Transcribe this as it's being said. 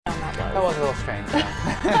5. That was a little strange.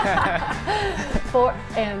 4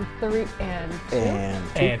 and 3 and 2.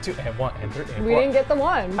 And 2 and 1 and 3 and 4. We didn't get the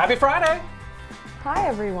 1. Happy Friday! Hi,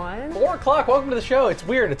 everyone. 4 o'clock. Welcome to the show. It's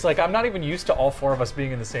weird. It's like I'm not even used to all 4 of us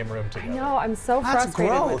being in the same room together. I know. I'm so That's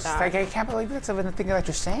frustrated gross. with that. Like, I can't believe that's even the thing that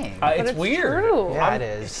you're saying. It's it's weird. true. Yeah, it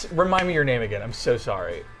is. Remind me your name again. I'm so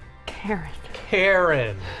sorry. Karen.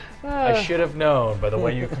 Karen. I should have known by the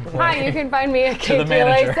way you complained. Hi, you can find me at To the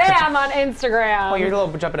manager. KTLA on Instagram. Well, you're a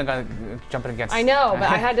little jumping against. I know, but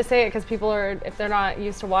I had to say it because people are, if they're not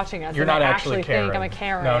used to watching us, You're they not might actually Karen. think I'm a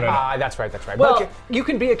Karen. No. That's right. Well, Okay. you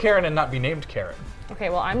can be a Karen and not be named Karen.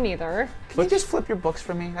 Okay, well, I'm neither. Can you just flip your books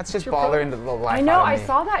for me? That's just your bothering the life I know, out of I me.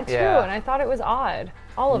 saw that too, Yeah. and I thought it was odd.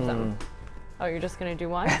 All of them. Oh, you're just going to do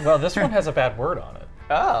one? Well, this one has a bad word on it.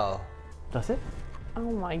 Oh. Does it? Oh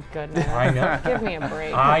my goodness. I know. Give me a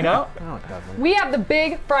break. I know. No, it doesn't. We have the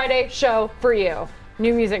big Friday show for you.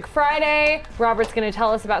 New Music Friday. Robert's going to tell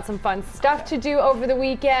us about some fun stuff to do over the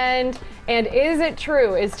weekend. And is it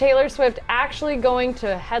true? Is Taylor Swift actually going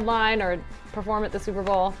to headline or perform at the Super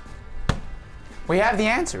Bowl? We have the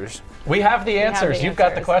answers. We have the answers. You've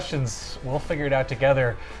got the answers. questions. We'll figure it out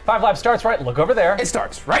together. 5 Live starts right. Look over there. It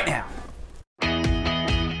starts right now.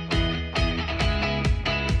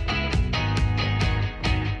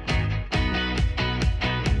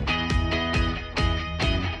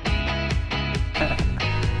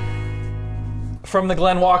 From the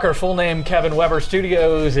Glenn Walker full name Kevin Weber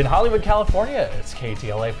Studios in Hollywood, California, it's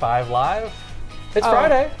KTLA 5 Live. It's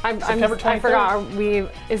Friday, September 23rd. I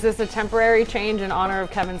forgot. Is this a temporary change in honor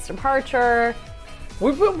of Kevin's departure?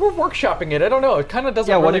 We're workshopping it. I don't know. It kind of doesn't.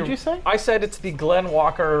 Yeah, what really- did you say? I said it's the Glenn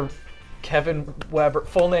Walker, Kevin Weber,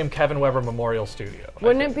 full name Kevin Weber Memorial Studio.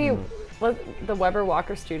 Wouldn't it be the Weber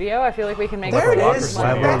Walker Studio? I feel like we can make There it it Walker is.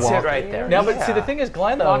 Studio. That's Walker. it right there. Now, but see, the thing is,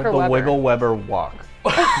 Glenn, though, Walker The Weber. Wiggle Weber Walk.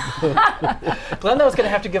 Glenn, though, is going to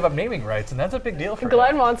have to give up naming rights, and that's a big deal for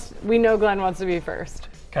him. We know Glenn wants to be first.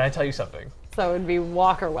 Can I tell you something? So it would be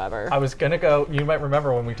Walker Weber. I was going to go, you might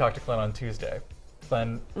remember when we talked to Glenn on Tuesday.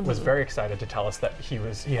 Glenn was very excited to tell us that he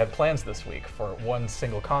had plans this week for one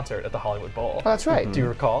single concert at the Hollywood Bowl. Oh, that's right. Do you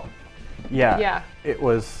recall? Yeah. Yeah. It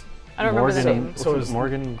was. I don't remember the Morgan, name. So it was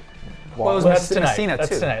Morgan. Well, Walk. that's tonight. Messina, That's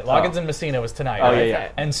too. tonight. Loggins and Messina was tonight. Oh, right?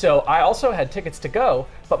 yeah. And so I also had tickets to go,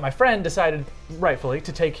 but my friend decided, rightfully,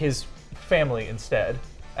 to take his family instead.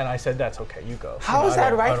 And I said, that's okay, you go. How You know, is I that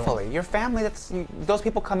don't- rightfully? Your family, those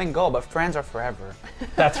people come and go, but friends are forever.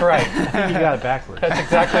 That's right. You got it backwards. That's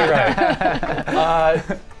exactly right.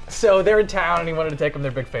 So they're in town, and he wanted to take them.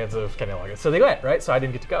 They're big fans of Kenny Loggins. So they went, right? So I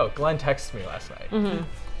didn't get to go. Glenn texted me last night.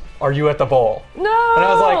 Are you at the bowl? No! And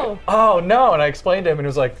I was like, oh, no. And I explained to him, and he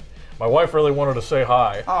was like, my wife really wanted to say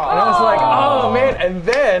hi. And I was like, oh, man. And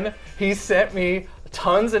then he sent me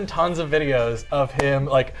tons and tons of videos of him,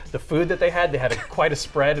 like the food that they had. They had quite a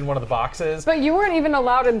spread in one of the boxes. But you weren't even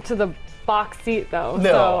allowed into the box seat, though.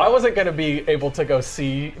 No, so I wasn't going to be able to go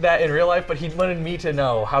see that in real life, but he wanted me to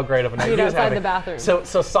know how great of a night he was outside having. the bathroom. So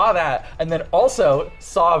saw that, and then also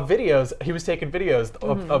saw videos. He was taking videos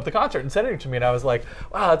of the concert and sending them to me, and I was like,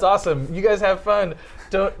 wow, that's awesome. You guys have fun.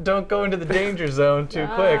 Don't go into the danger zone too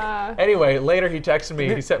quick. Anyway, later he texted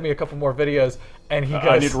me. He sent me a couple more videos, and he goes,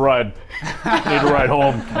 I need a ride. I need a ride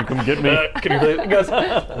home. Can you come get me? can you believe it? He goes,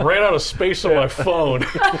 ran out of space on my phone.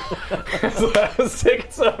 So I was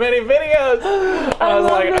taking so many videos. I was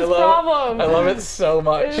love like, this problem. I love it so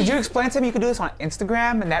much. Did you explain to him you could do this on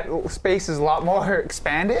Instagram and that space is a lot more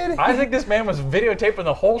expanded? I think this man was videotaping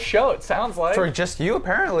the whole show, it sounds like. For just you,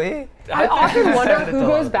 apparently. I often think wonder it's who a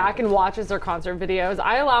goes lot. back and watches their concert videos.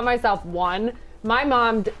 I allow myself one. My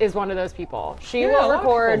mom is one of those people. She Yeah, a will lot of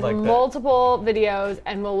people record like that. multiple videos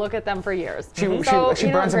and will look at them for years. She So, burns you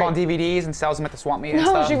know, them on great. DVDs and sells them at the swap meet and No,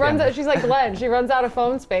 stuff. she runs. Yeah. She's like Glenn. She runs out of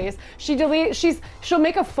phone space. She'll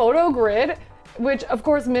make a photo grid, which of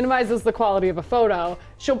course minimizes the quality of a photo.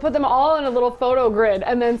 She'll put them all in a little photo grid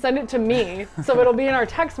and then send it to me, so it'll be in our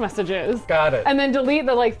text messages. Got it. And then delete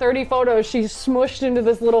the 30 photos she smushed into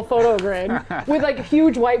this little photo grid with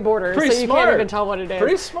huge white borders, Pretty so you smart. can't even tell what it is.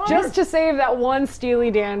 Pretty smart. Just to save that one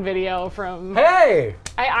Steely Dan video from. Hey!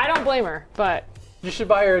 I don't blame her, but You should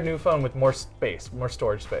buy her a new phone with more space, more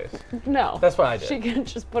storage space. no. That's what I did. She can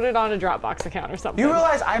just put it on a Dropbox account or something. You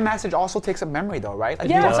realize iMessage also takes up memory though, right? Like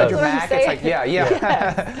Yeah, you inside that's your what I'm Mac, it's like, saying. yeah.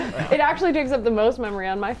 Yes. It actually takes up the most memory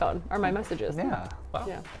on my phone, or my messages. Yeah. Wow.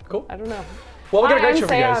 Yeah. Cool. I don't know. Well, we got a Hi, great I'm show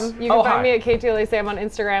for you guys. Sam. You can Oh, find hi. me at KTLA Sam on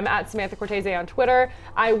Instagram, at Samantha Cortese on Twitter.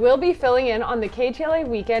 I will be filling in on the KTLA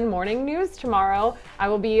Weekend Morning News tomorrow. I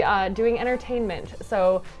will be doing entertainment,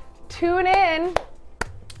 so tune in.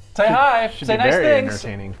 Say hi. Should Say be nice very things.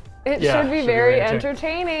 entertaining. It Yeah, should be should be very very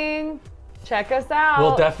entertaining. Check us out.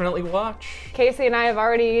 We'll definitely watch. Casey and I have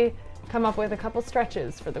already come up with a couple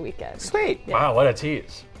stretches for the weekend. Sweet. Yeah. Wow, what a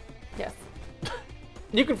tease. Yes.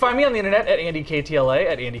 You can find me on the internet at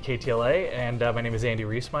AndyKTLA, and my name is Andy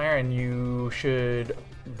Reesmeyer, and you should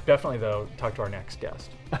definitely, though, talk to our next guest.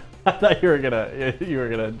 I thought you were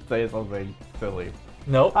gonna say something silly.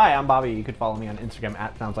 Nope. Hi, I'm Bobby. You could follow me on Instagram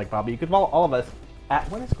at Sounds Like Bobby. You could follow all of us at,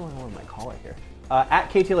 what is going on with my collar here? At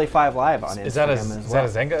KTLA5 Live on Instagram Is that a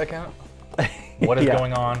Zynga account? What is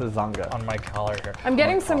going on the Zanga. on my collar here? I'm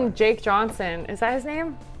getting some Jake Johnson. Is that his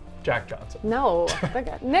name? Jack Johnson. No,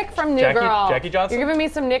 Nick from New Girl. Jackie Johnson? You're giving me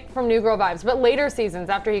some Nick from New Girl vibes, but later seasons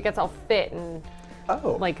after he gets all fit and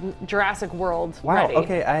Oh. like Jurassic World Wow, ready.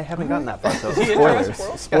 okay, I haven't gotten that far, so he in spoilers. Jurassic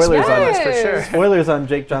World? Spoilers Yes. on For sure. spoilers on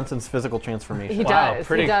Jake Johnson's physical transformation. He Wow, does.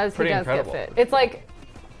 pretty- he does. pretty He does incredible. get fit.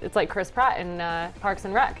 It's like Chris Pratt in Parks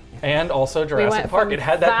and Rec. And also Jurassic went Park. from It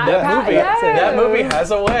had that Fat Pratt- movie. yes. That movie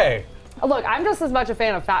has a way. Look, I'm just as much a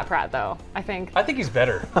fan of Fat Pratt though. I think. I think he's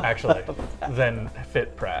better, actually, than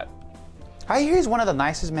Fit Pratt. I hear he's one of the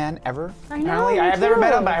nicest men ever. I know, Apparently, me I've never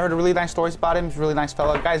met too. him, but I heard really nice stories about him. He's a really nice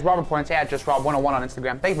fellow. Guys, Robert Porrente at JustRob101 on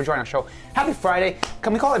Instagram. Thank you for joining our show. Happy Friday.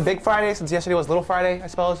 Can we call it Big Friday since yesterday was Little Friday, I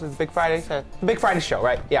suppose? It's Big Friday. So, the Big Friday show,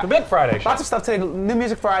 right? Yeah. The Big Friday show. Lots of stuff today. New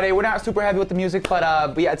Music Friday. We're not super heavy with the music,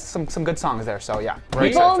 but yeah, it's some good songs there. So yeah. Right. People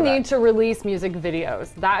Excited for need that. to release music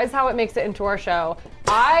videos. That is how it makes it into our show.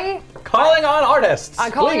 Calling on artists.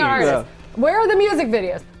 I'm calling please. artists. Where are the music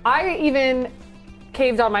videos? I even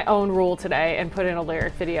caved on my own rule today and put in a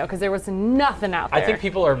lyric video because there was nothing out there. I think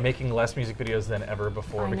people are making less music videos than ever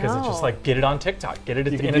before I because it's just know. like get it on TikTok, get it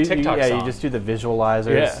You in can a TikTok yeah, song. you just do the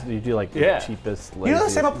visualizers. Yeah. You do like the Yeah. cheapest. You know the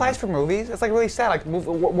laziest- same applies for movies. It's like really sad. Like,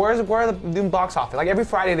 where are the new box office? Like every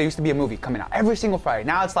Friday there used to be a movie coming out. Every single Friday.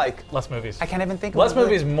 Now it's like Less movies. I can't even think. Less of it.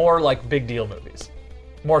 movies, more like big deal movies.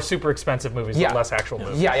 More super expensive movies, Yeah. but less actual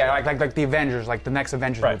movies. Yeah, like the Avengers, like the next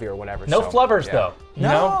Avengers Right. movie or whatever. No so, flubbers yeah. though. You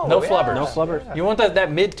know? No yeah. flubbers. No Flubber. You want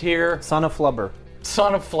that mid-tier Son of Flubber.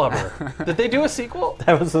 Son of Flubber. Did they do a sequel?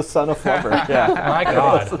 That was the Son of Flubber. Yeah. My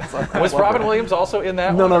God. Was Robin Williams also in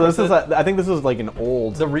that No, one? no, or this was is. it I think this was like an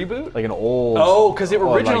old. the reboot? like an old. Oh, because it or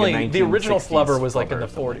like a originally, the original 1960s Flubber was like in the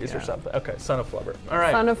Flubber 40s or yeah. something. Okay, Son of Flubber. All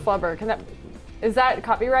right. Son of Flubber. Is that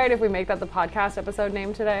copyright if we make that the podcast episode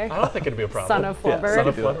name today? I don't think it'd be a problem. Son of Flubber. Son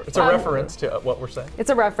of Flubber. It's a reference to what we're saying. It's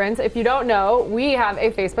a reference. If you don't know, we have a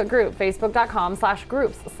Facebook group,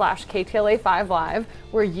 facebook.com/groups/KTLA5Live,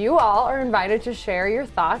 where you all are invited to share your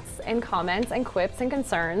thoughts and comments and quips and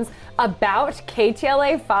concerns about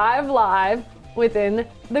KTLA5 Live within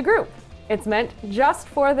the group. It's meant just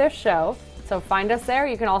for this show. So find us there.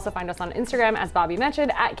 You can also find us on Instagram, as Bobby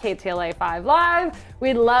mentioned, at KTLA5Live.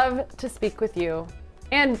 We'd love to speak with you.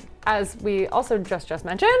 And as we also just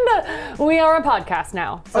mentioned, we are a podcast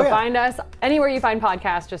now. So find us anywhere you find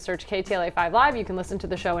podcasts, just search KTLA5 Live. You can listen to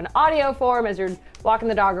the show in audio form as you're walking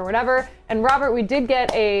the dog or whatever. And Robert, we did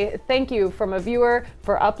get a thank you from a viewer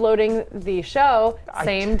for uploading the show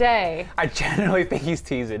same day. I genuinely think he's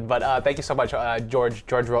teasing, but thank you so much, George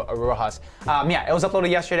Rojas. Yeah, it was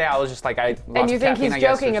uploaded yesterday. I was just like, I lost And you think caffeine, he's I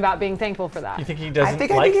guess, joking or- about being thankful for that? You think he I doesn't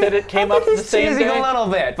think like that it came up the same teasing day? a little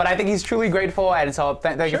bit, but I think he's truly grateful, and so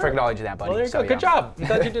thank you for Sure. acknowledging that, buddy. Well, there you So, go. Good yeah. job. I'm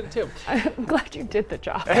glad you did it too. I'm glad you did the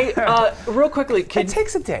job. Hey, real quickly, It can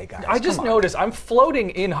takes a day, guys. I just Come on. noticed I'm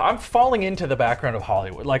falling into the background of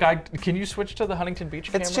Hollywood. Like, can you switch to the Huntington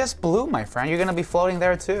Beach camera? It's just blue, my friend. You're gonna be floating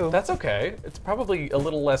there too. That's okay. It's probably a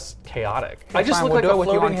little less chaotic. I just Fine, look we'll like do it a with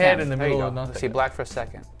you floating on head cam. in the There you middle go. of Let's nothing. see black for a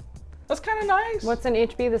second. That's kind of nice. What's in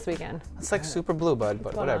HB this weekend? It's like super blue, bud,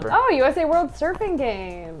 but whatever. Oh, USA World Surfing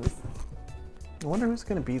Games. I wonder who's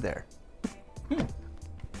gonna be there.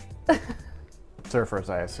 Surfers,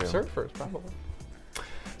 I assume. Surfers, probably.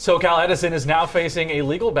 SoCal Edison is now facing a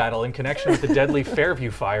legal battle in connection with the deadly Fairview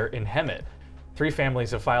fire in Hemet. 3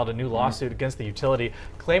 families have filed a new lawsuit against the utility,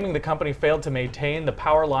 claiming the company failed to maintain the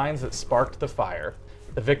power lines that sparked the fire.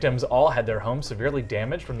 The victims all had their homes severely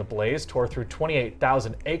damaged when the blaze tore through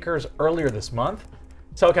 28,000 acres earlier this month.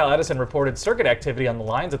 SoCal Edison reported circuit activity on the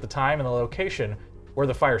lines at the time and the location where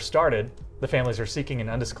the fire started. The families are seeking an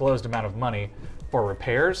undisclosed amount of money for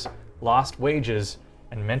repairs, lost wages,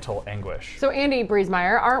 and mental anguish. So Andy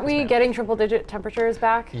Breezemeyer, aren't we getting triple-digit temperatures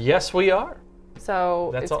back? Yes, we are. So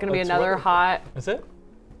That's it's all- going to be that's another what- hot. That's it?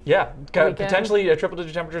 Yeah, Weekend. potentially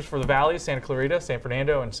triple-digit temperatures for the valleys, Santa Clarita, San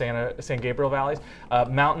Fernando, and San Gabriel valleys.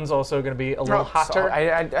 Mountains also going to be a little hotter.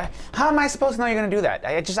 So how am I supposed to know you're gonna do that?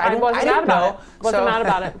 I wasn't didn't mad about know. it. Wasn't so- mad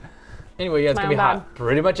about it. Anyway, yeah, it's My going to be own hot.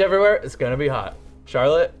 Pretty much everywhere, it's going to be hot.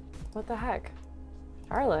 Charlotte? What the heck?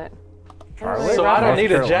 Charlotte. Charlotte? So I don't North need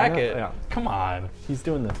a Carolina? jacket. Yeah. Come on. He's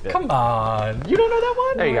doing this bit. Come on. You don't know that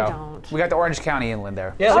one? There you I go. don't. We got the Orange County inland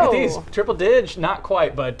there. Yeah, look at Oh. these. Triple dig, not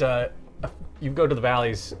quite, but you go to the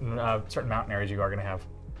valleys, certain mountain areas, you are going to have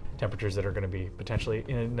temperatures that are going to be potentially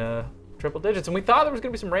in triple digits. And we thought there was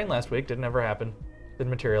going to be some rain last week. Didn't ever happen.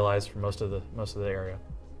 Didn't materialize for most of the area.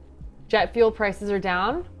 Jet fuel prices are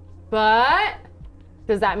down, but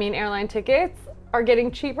does that mean airline tickets are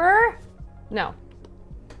getting cheaper? No.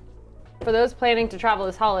 For those planning to travel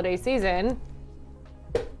this holiday season,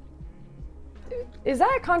 is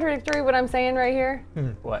that contradictory what I'm saying right here?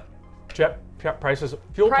 What?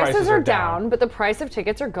 Fuel prices are down, but the price of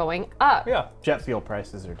tickets are going up. Yeah. Jet fuel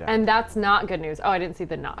prices are down. And that's not good news. Oh, I didn't see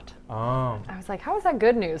the not. Oh. I was like, how is that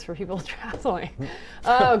good news for people traveling?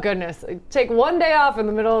 Oh, goodness. Take one day off in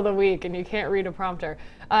the middle of the week and you can't read a prompter.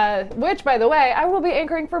 Which, by the way, I will be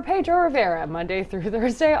anchoring for Pedro Rivera Monday through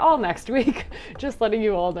Thursday all next week. Just letting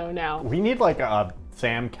you all know now. We need like a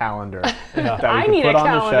Sam calendar that I we need can a put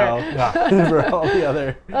on calendar. the show for all the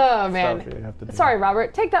other Oh, stuff man. we have to do. Sorry,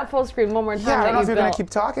 Robert. Take that full screen one more time. Yeah, I don't know that if you're you gonna built. keep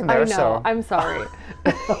talking there. I know. So I'm sorry.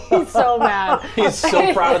 He's so mad. He's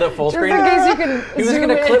so proud of the full screen. Just in case you can He was zoom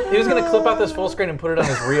gonna in. He was gonna clip out this full screen and put it on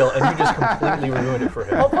his reel, and you just completely ruined it for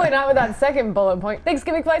him. Hopefully not with that second bullet point.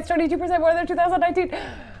 Thanksgiving flights 22% more than 2019.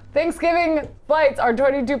 Thanksgiving flights are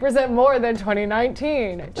 22% more than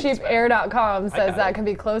 2019. CheapAir.com says that can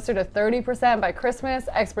be closer to 30% by Christmas.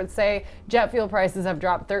 Experts say jet fuel prices have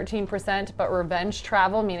dropped 13%, but revenge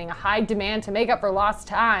travel, meaning a high demand to make up for lost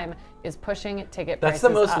time, is pushing ticket prices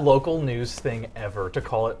That's the most up. local news thing ever, to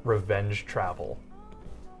call it revenge travel.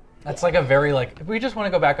 That's like a very we just want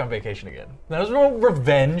to go back on vacation again. There's no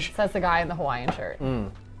revenge. Says the guy in the Hawaiian shirt.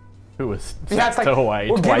 Who was yeah, it's like to Hawaii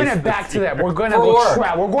we're twice giving it back this to them. year. We're going to For go work.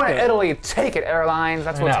 travel. We're going to Italy. Take it, airlines.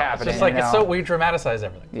 That's what's No, happening. It's just like you it's know? so we dramatize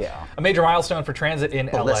everything. Yeah. A major milestone for transit in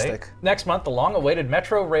Ballistic. LA. Next month, the long-awaited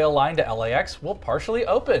Metro rail line to LAX will partially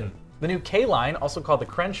open. The new K line, also called the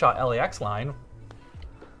Crenshaw LAX line.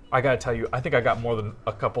 I gotta tell you, I think I got more than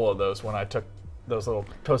a couple of those when I took those little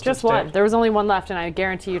toasted Just sticks. one. There was only one left, and I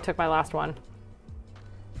guarantee you took my last one.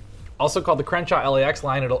 Also called the Crenshaw LAX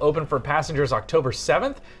line, it'll open for passengers October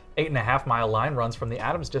 7th. 8.5-mile line runs from the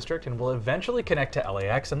Adams District and will eventually connect to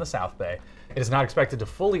LAX in the South Bay. It is not expected to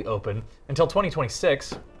fully open until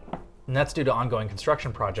 2026, and that's due to ongoing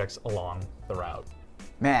construction projects along the route.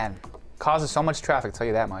 Man, causes so much traffic, tell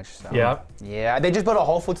you that much. So. Yeah. Yeah, they just built a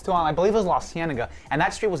Whole Foods too on, I believe it was La Cienega, and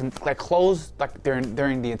that street was closed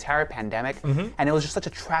during the entire pandemic, and it was just such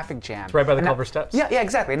a traffic jam. It's right by the And Culver now- Steps. Yeah,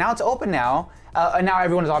 exactly. Now it's open now, and now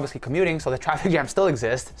everyone is obviously commuting, so the traffic jam still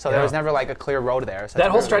exists. So there was never a clear road there. So That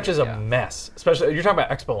it's whole very- stretch is a yeah. mess. Especially, you're talking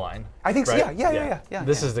about Expo line. I think so, right? yeah.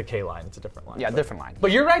 This is the K line, it's a different line. Yeah, but- different line.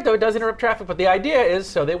 But you're right, though, it does interrupt traffic. But the idea is,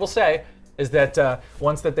 so they will say, is that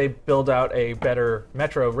once that they build out a better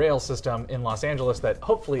metro rail system in Los Angeles, that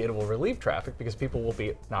hopefully it will relieve traffic because people will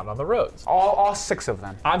be not on the roads. All 6 of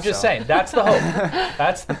them. I'm just so. saying, that's the hope.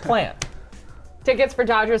 That's the plan. Tickets for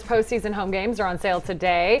Dodgers postseason home games are on sale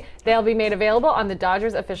today. They'll be made available on the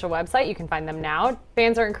Dodgers official website. You can find them now.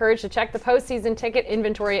 Fans are encouraged to check the postseason ticket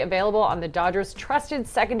inventory available on the Dodgers' trusted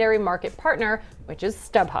secondary market partner, which is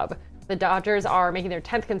StubHub. The Dodgers are making their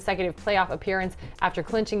 10th consecutive playoff appearance after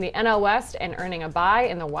clinching the NL West and earning a bye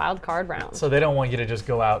in the wild card round. So they don't want you to just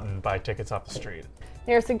go out and buy tickets off the street.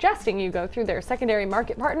 They are suggesting you go through their secondary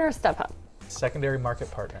market partner, StubHub. Secondary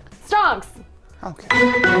market partner. Stonks! Okay.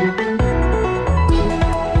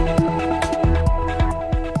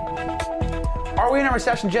 Are we in a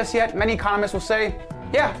recession just yet? Many economists will say,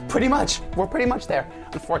 yeah, pretty much. We're pretty much there,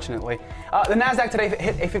 unfortunately. The NASDAQ today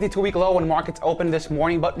hit a 52-week low when markets opened this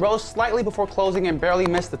morning, but rose slightly before closing and barely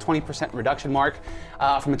missed the 20% reduction mark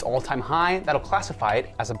from its all-time high. That'll classify it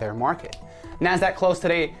as a bear market. NASDAQ closed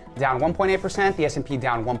today down 1.8%, the S&P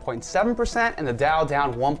down 1.7%, and the Dow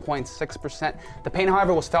down 1.6%. The pain,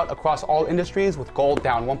 however, was felt across all industries, with gold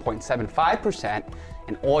down 1.75%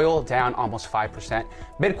 and oil down almost 5%.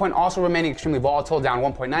 Bitcoin also remaining extremely volatile, down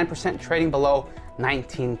 1.9%, trading below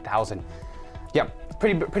 19,000. Yep,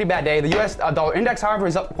 pretty bad day. The U.S. dollar index, however,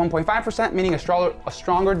 is up 1.5%, meaning a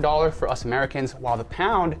stronger dollar for us Americans, while the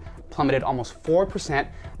pound plummeted almost 4%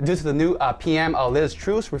 due to the new PM Liz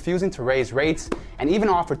Truss refusing to raise rates and even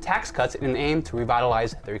offered tax cuts in an aim to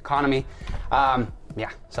revitalize their economy. Yeah,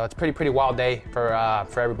 so it's pretty wild day for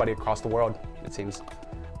everybody across the world, it seems.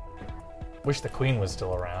 Wish the Queen was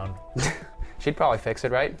still around. She'd probably fix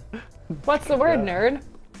it, right? What's the word, nerd?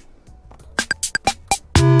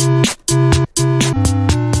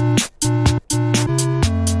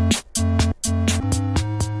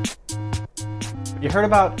 You heard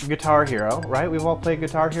about Guitar Hero, right? We've all played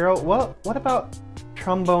Guitar Hero. Well, what about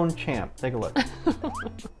Trombone Champ? Take a look.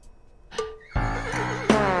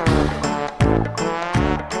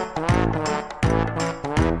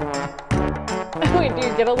 Wait, do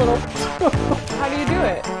you get a little. How do you do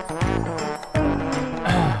it?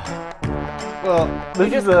 Well,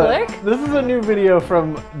 this just is click? this is a new video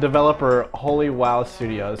from developer Holy Wow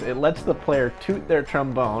Studios. It lets the player toot their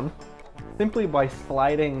trombone simply by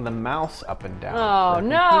sliding the mouse up and down. Oh for the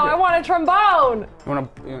no, computer. I want a trombone. You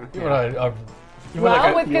want to? You want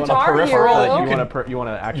Well, with you want a Guitar peripheral Hero. that You want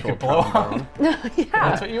an actual could blow trombone, Yeah.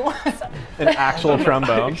 That's what you want. an actual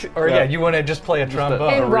trombone. Or yeah, you want to just play a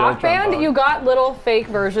trombone. In a real Rock Band, trombone. you got little fake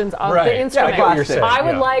versions of Right. the Yeah, I instrument. get what you're saying. I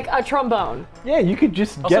would Yeah. like a trombone. Yeah, you could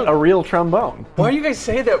just Also- get a real trombone. Why do you guys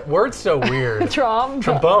say that word so weird? Trombone.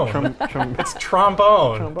 Trombone. It's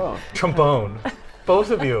trombone. Trombone. Trombone.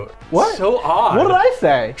 Both of you. What? So odd. What did I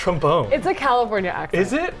say? Trombone. It's a California accent.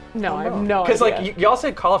 Is it? No, I have no idea. Because like y'all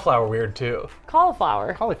say cauliflower weird too.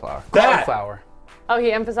 Cauliflower. Cauliflower. Cauliflower. Oh,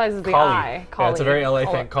 he emphasizes the Cauli. I. Yeah, it's a very LA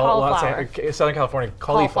thing. Cauliflower. Southern California,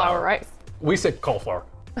 cauliflower. Cauliflower rice. We said cauliflower.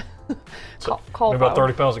 Cauliflower. About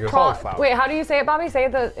 30 pounds ago. Cauliflower. Wait, how do you say it, Bobby? Say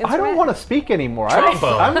the instrument. I don't want to speak anymore.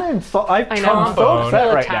 Trombone. I'm so know. so Trombone. upset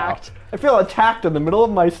Feel right attacked. now. I feel attacked in the middle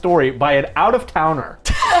of my story by an out-of-towner.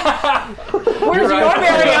 Where's your I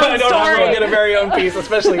very own don't have to story? get a very own piece,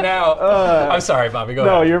 especially now. I'm sorry, Bobby. Go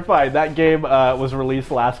No, ahead. you're fine. That game was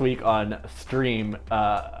released last week on Stream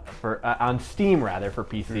on Steam rather for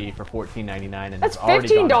PC for $14.99, and That's it's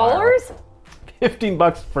already gone viral. $15?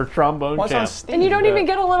 $15 for Trombone What's on Champ. Steam? And you don't even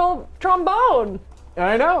get a little trombone.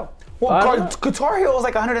 I know. Well, Guitar Hero was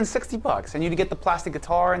like $160, and you'd get the plastic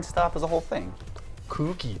guitar and stuff as a whole thing.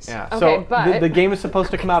 Cookies. Yeah. Okay, So but- the game is supposed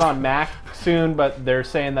to come out on Mac soon, but they're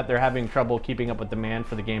saying that they're having trouble keeping up with demand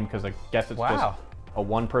for the game because I guess it's just Wow. a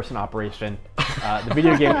one-person operation. The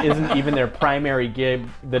video game isn't even their primary gig.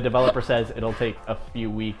 The developer says it'll take a few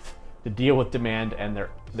weeks to deal with demand, and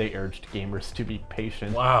they urged gamers to be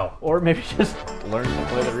patient. Wow. Or maybe just learn to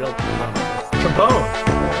play the real trombone.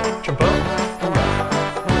 Trombone. Trombone.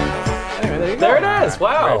 Anyway, there you go. There it is.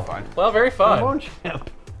 Wow. Very fun. Well, very fun. Trombone Champ.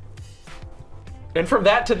 And from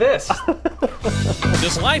that to this.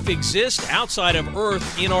 Does life exist outside of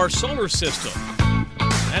Earth in our solar system?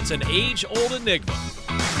 That's an age-old enigma.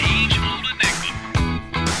 Age-old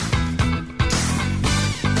enigma.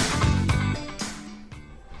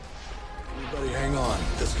 Everybody hang on.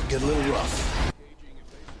 This could get a little rough.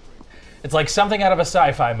 It's like something out of a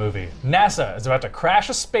sci-fi movie. NASA is about to crash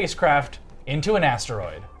a spacecraft into an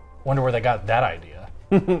asteroid. Wonder where they got that idea.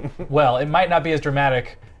 Well, it might not be as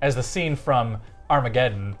dramatic as the scene from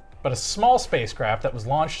Armageddon, but a small spacecraft that was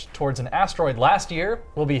launched towards an asteroid last year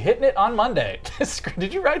will be hitting it on Monday.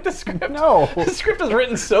 Did you write the script? No. The script is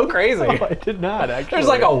written so crazy. Oh, I did not, actually. There's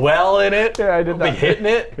like a well in it. Yeah, I did We'll not. be hitting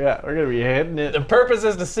it. Yeah, we're going to be hitting it. The purpose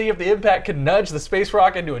is to see if the impact can nudge the space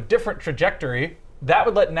rock into a different trajectory. That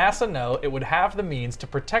would let NASA know it would have the means to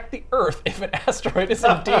protect the Earth if an asteroid is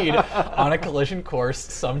indeed on a collision course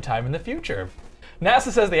sometime in the future.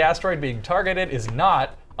 NASA says the asteroid being targeted is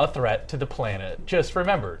not a threat to the planet. Just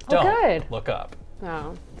remember, don't good. look up.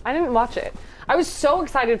 No, I didn't watch it. I was so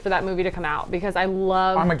excited for that movie to come out because I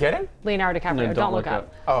love Armageddon? Leonardo DiCaprio. No, don't look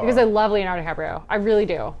up. Oh. Because I love Leonardo DiCaprio. I really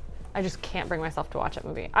do. I just can't bring myself to watch that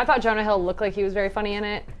movie. I thought Jonah Hill looked like he was very funny in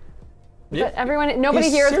it. But nobody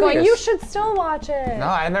He's here is going, serious. you should still watch it. No,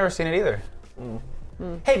 I've never seen it either.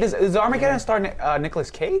 Hey, does Armageddon star Nicolas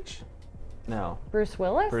Cage? No. Bruce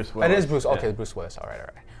Willis? Bruce Willis. It is Bruce. Okay, Yeah. Bruce Willis. All right.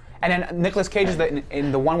 And then Nicolas Cage is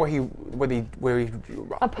in the one where he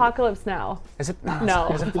Apocalypse Now. is it? No.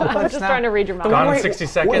 Is it I'm just trying to read your mind. Gone in where he- 60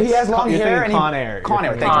 where seconds. He has long You're hair thinking and Con Air. Con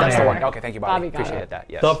Air. You're Thank you. That's the Con one. Air. Okay, thank you, Bobby Bobby. got Appreciate it. that.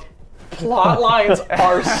 Yes. The plot lines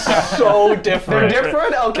are so different. They're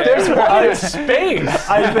different. Okay. There's one in space.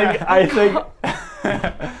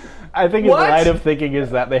 I think his What? line of thinking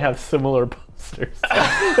is that they have similar posters.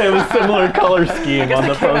 They have a similar color scheme on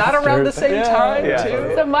the Came posters. out around the same time Yeah.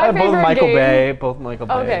 too. So my both favorite Michael game. Bay. Both Michael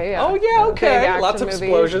Bay. Okay, yeah. Oh yeah, Big okay. action Lots of movie.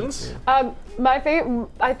 explosions.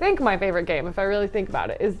 I think my favorite game, if I really think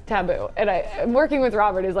about it, is Taboo. And working with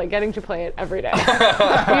Robert is like getting to play it every day.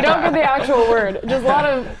 You don't get the actual word, just a lot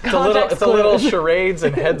of context It's a little clues. charades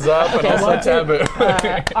and heads up and also what's it?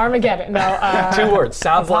 taboo. Armageddon. No. 2 words.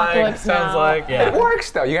 Sounds Apocalypse Now. It yeah.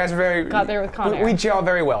 works though. You guys are very Got there with Con Air. we gel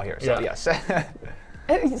very well here. So Yeah. yes.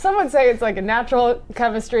 Some would say it's like a natural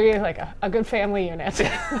chemistry, like a good family unit.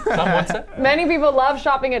 Someone said. Many people love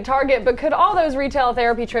shopping at Target, but could all those retail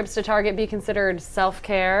therapy trips to Target be considered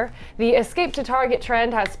self-care? The escape to Target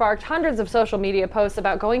trend has sparked hundreds of social media posts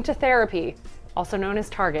about going to therapy, also known as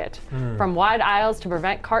Target. From wide aisles to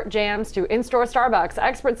prevent cart jams to in-store Starbucks,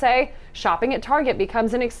 experts say shopping at Target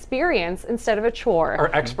becomes an experience instead of a chore.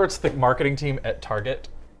 Are experts the marketing team at Target?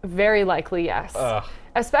 Very likely, yes.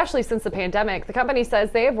 Especially since the pandemic, the company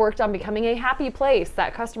says they have worked on becoming a happy place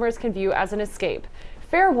that customers can view as an escape.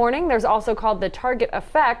 Fair warning, there's also called the Target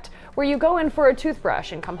effect, where you go in for a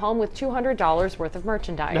toothbrush and come home with $200 worth of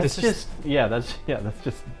merchandise. That's just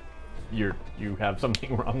you have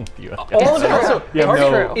something wrong with you. All of it also, Yeah,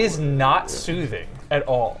 Target no. is not soothing at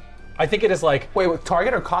all. I think it is like, Wait, with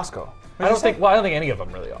Target or Costco? I don't think any of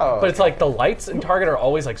them really are. Oh, but it's like the lights in Target are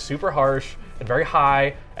always like super harsh and very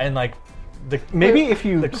high, and like Maybe if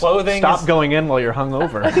you the clothing stop is- going in while you're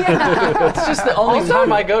hungover. it's just the only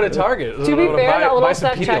time I go to Target. To be fair, that little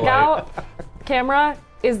some self-checkout camera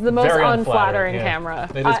is the most Very unflattering unflattering, yeah. camera.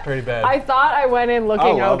 It is pretty bad. I thought I went in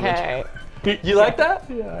looking love okay. You like that?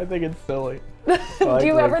 Yeah, I think it's silly. Do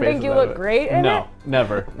you ever think you look great in No, it?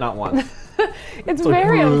 never, not once. It's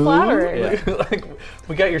very unflattering. Like,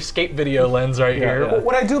 we got your skate video lens right here. yeah.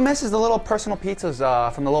 What I do miss is the little personal pizzas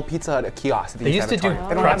from the little pizza Hut kiosk. They used to do They don't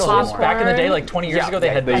have those pretzels anymore. back in the day, like 20 years ago. They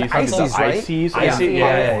had They used to Ices, do the right? ices. Icy,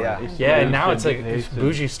 yeah. Yeah, and now it's like They this used to-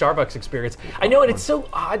 bougie Starbucks experience. I know, and it's so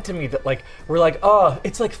odd to me that like we're like, oh,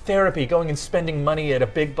 it's like therapy, going and spending money at a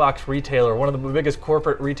big box retailer, one of the biggest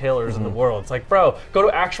corporate retailers in the world. It's like, bro, go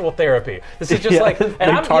to actual therapy. This is just Yeah, like, and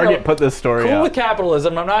I'm Target put this story cool out. with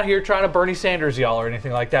capitalism. I'm not here trying to Bernie Sanders y'all or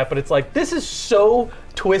anything like that, but it's like this is so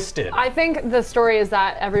twisted. I think the story is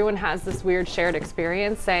that everyone has this weird shared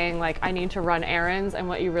experience saying like, I need to run errands, and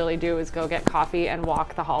what you really do is go get coffee and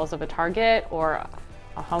walk the halls of a Target or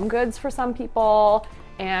a Home Goods for some people,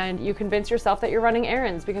 and you convince yourself that you're running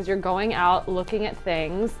errands because you're going out looking at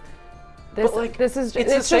things. But like, This is it's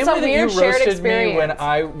the just same a way that weird you shared roasted experience. me when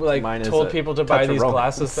I like Mine is told a people to touch buy of these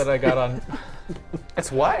romance. glasses that I got on.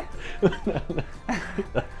 It's what?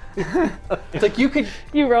 It's like you could.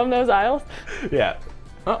 You roam those aisles. Yeah.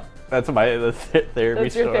 Oh, That's my therapy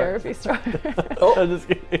That's your store. therapy store. I'm just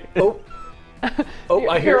kidding. oh,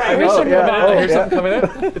 I hear. You're right, I we hear something shouldn't coming in.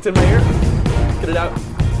 have I hear something coming in. It's in my ear. Get it out.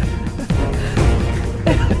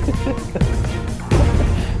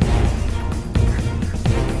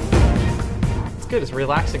 It's good. It's a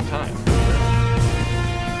relaxing time.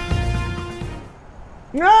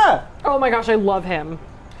 Ah! Oh my gosh, I love him.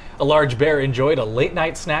 A large bear enjoyed a late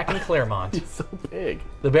night snack in Claremont. He's so big.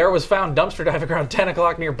 The bear was found dumpster diving around 10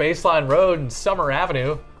 o'clock near Baseline Road and Summer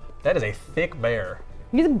Avenue. That is a thick bear.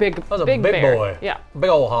 He's a big, That was a big big bear. boy. Yeah. Big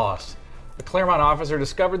old hoss. The Claremont officer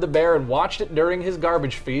discovered the bear and watched it during his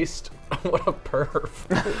garbage feast. What a perv.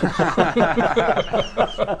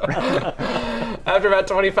 After about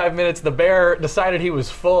 25 minutes, the bear decided he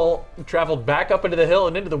was full, traveled back up into the hill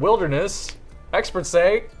and into the wilderness. Experts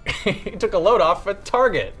say he took a load off at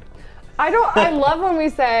Target. I love when we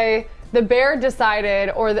say the bear decided,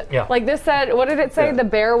 or Yeah. like this said, what did it say? Yeah. The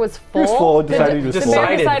bear was full. was full, decided he was the full.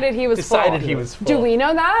 bear decided he was Decided full. he was full. Do we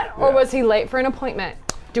know that, or Yeah. was he late for an appointment?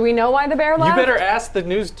 Do we know why the bear You left? better ask the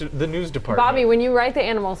news department. Bobby, when you write the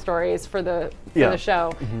animal stories for the Yeah.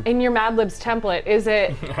 show, in your Mad Libs template, is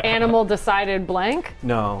it animal decided blank?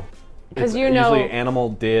 No. 'Cause It's you know- usually animal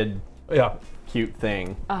did Yeah, cute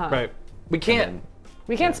thing. right. We can't.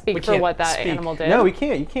 We can't speak We for can't what that speak. animal did. No, we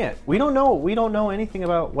can't. You can't. We don't know. We don't know anything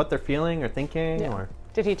about what they're feeling or thinking. Yeah. Or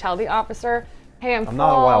Did he tell the officer, "Hey, I'm full. I'm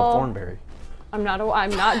not a wild thornberry. I'm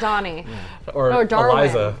not Donnie." Or Or Darwin.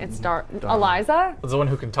 Eliza It's Eliza? is the one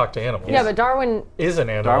who can talk to animals. Yeah, but Darwin. is an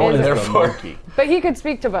animal, Darwin and is the therefore, monkey. But he could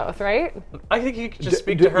speak to both, right? I think he could just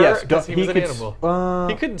speak d- to her yes, because d- he was he an could animal.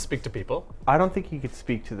 He couldn't speak to people. I don't think he could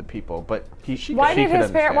speak to the people, but Why she did could his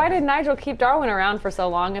understand. Why did Nigel keep Darwin around for so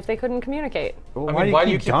long if they couldn't communicate? Well, I mean, why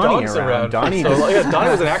do you keep dogs around? Donnie, so, yeah, Donnie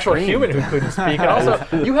was an actual human who couldn't speak. And also,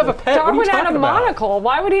 you have a pet. Darwin what are you had a talking about? monocle.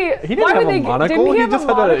 Why would he? He why didn't have would a monocle. Didn't he have a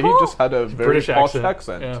monocle? He just had a very British posh accent.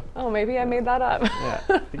 accent. Yeah. Oh, maybe I made that up. Yeah,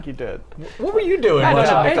 I think you did. What were you doing I don't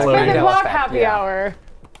watching know. It's Nickelodeon? 5 o'clock effect, happy yeah. hour.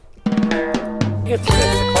 It's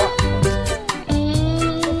 5 o'clock.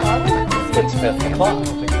 It's 5 o'clock.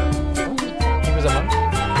 He was a monkey.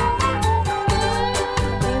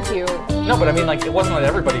 Thank you. No, but I mean, like, it wasn't that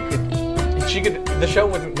everybody could. The show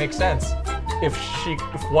wouldn't make sense if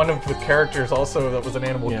one of the characters also that was an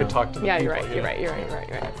animal Yeah. could talk to the Yeah, people. you're right. You're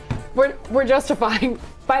right. We're justifying.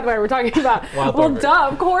 By the way, we're talking about. Wild Well, thornberry. duh.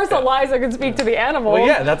 Of course, Eliza could speak to the animals. Well,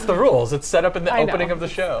 yeah, that's the rules. It's set up in the I know. opening of the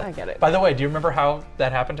show. I get it. By the way, do you remember how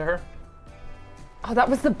that happened to her? Oh, that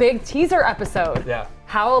was the big teaser episode. Yeah.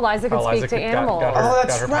 How Eliza could How Eliza speak to got animals. her- Oh,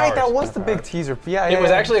 that's got her right. That powers. was the big teaser. Yeah, It was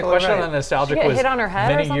yeah, actually a totally question right. on Nostalgic Did she get was hit on her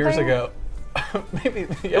head or many years something? ago. Maybe.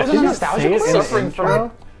 It was a nostalgic Say it in quiz. the Suffering intro?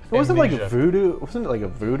 from It wasn't like amnesia. voodoo. Wasn't it like a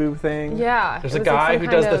voodoo thing? Yeah. There's it a was like guy some who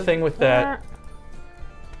kind does the of- thing with that.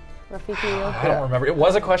 Rafiki. I don't remember. It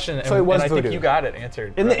was a question, and, So it was and I think voodoo. you got it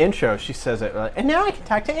answered. In the intro, she says it, like, and now I can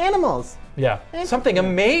talk to animals. Yeah. Something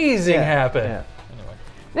amazing happened. Yeah.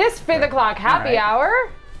 This 5 o'clock happy All right. hour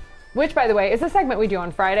which, by the way, is a segment we do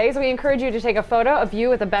on Fridays. We encourage you to take a photo of you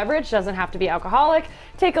with a beverage. Doesn't have to be alcoholic.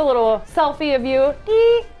 Take a little selfie of you.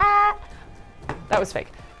 That was fake.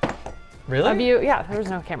 Really? Of you, yeah, there was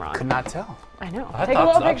no camera on. Could not tell. I know. I Take a thought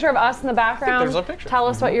little so. picture of us in the background. there's a picture. Tell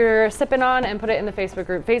us what you're sipping on and put it in the Facebook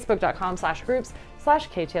group,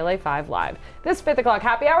 facebook.com/groups/KTLA5Live. This 5 o'clock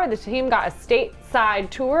happy hour, the team got a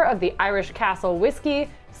stateside tour of the Irish Castle Whiskey,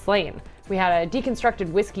 Slane. We had a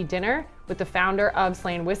deconstructed whiskey dinner with the founder of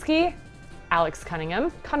Slane Whiskey, Alex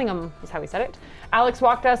Cunningham. Cunningham is how he said it. Alex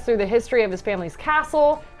walked us through the history of his family's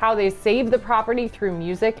castle, how they saved the property through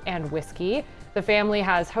music and whiskey. The family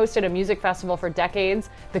has hosted a music festival for decades,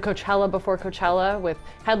 the Coachella before Coachella, with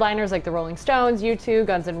headliners like the Rolling Stones, U2,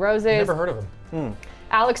 Guns N' Roses. Never heard of him.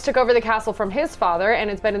 Alex took over the castle from his father, and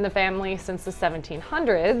it's been in the family since the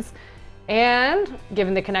 1700s. And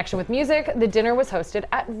given the connection with music, the dinner was hosted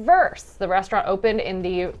at Verse. The restaurant opened in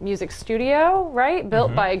the music studio, right?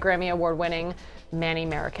 Built by Grammy Award-winning Manny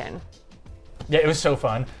Marroquin. Yeah, it was so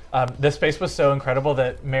fun. The space was so incredible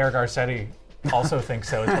that Mayor Garcetti also thinks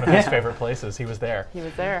so. It's one of his favorite places. He was there. He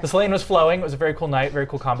was there. The Slane was flowing. It was a very cool night, very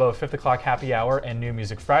cool combo of 5 o'clock happy hour and New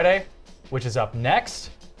Music Friday, which is up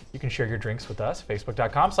next. You can share your drinks with us,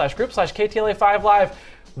 facebook.com/group/KTLA5Live.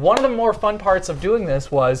 One of the more fun parts of doing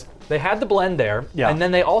this was they had the blend there, and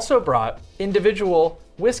then they also brought individual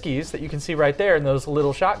whiskeys that you can see right there in those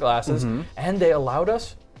little shot glasses, and they allowed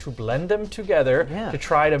us to blend them together to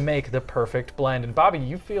try to make the perfect blend. And Bobby,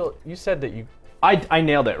 you said that you... I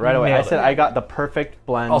nailed it right away. I Nailed said it. I got the perfect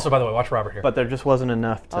blend. Also, by the way, watch Robert here. but there just wasn't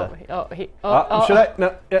enough to. Should Should I?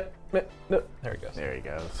 No. Yeah. No. There he goes. There he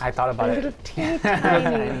goes. I thought about Little it. teeny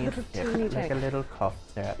tiny, little Yeah, teeny like a tiny. little cough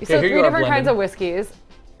syrup. So here you 3 are different kinds blending. of whiskeys,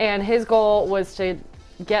 and his goal was to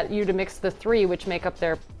get you to mix the 3 which make up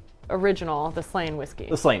their original, the Slane whiskey.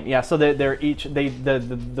 The Slane, yeah. So they're each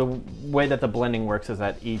the way that the blending works is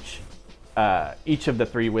that each of the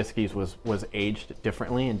 3 whiskeys was aged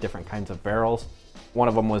differently in different kinds of barrels. One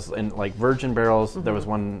of them was in like virgin barrels. There was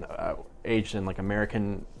one aged in like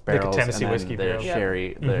American barrels, Tennessee and then whiskey the barrel. Yep.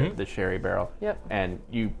 sherry, the sherry barrel. Yep. And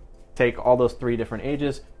you take all those 3 different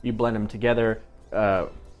ages, you blend them together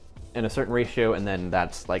in a certain ratio, and then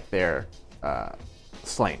that's like their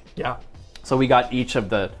Slane. Yeah. So we got each of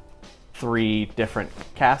the 3 different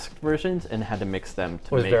cask versions and had to mix them to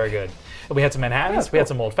It was make. very good. We had some Manhattans, we had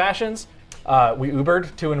some Old Fashions. We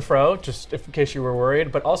Ubered to and fro, just in case you were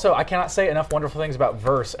worried. But also, I cannot say enough wonderful things about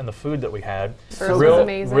Verse and the food that we had. Verse real, was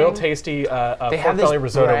amazing. Real tasty They pork have belly this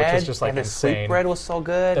risotto, bread, which was just like and the insane. sweet bread was so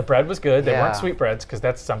good. The bread was good. They weren't Yeah. sweet breads because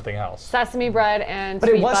that's something else. Sesame bread and But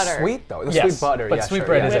sweet it was butter. sweet though. It was Yes, sweet butter. but yeah, sweet sure,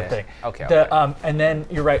 bread yeah, is yeah, a thing. yeah. Okay. And then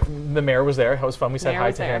you're right. The mayor was there. It was fun. We said Mayor hi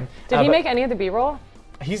was to there. him. Did he but make any of the B-roll?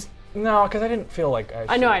 He's no, because I didn't feel like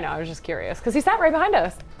I know. I was just curious because he sat right behind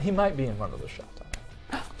us. He might be in one of those shots.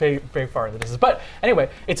 Very, very far in the distance. But anyway,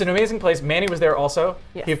 it's an amazing place. Manny was there also.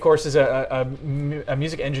 Yes. He, of course, is a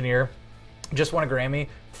music engineer. Just won a Grammy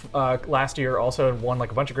last year also, and won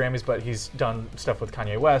like a bunch of Grammys, but he's done stuff with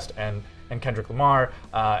Kanye West and Kendrick Lamar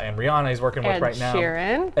and Rihanna he's working with Ed right now.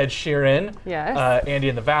 Sheeran. Ed Sheeran. Yes. Andy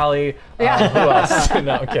in the Valley. Yeah. Who else?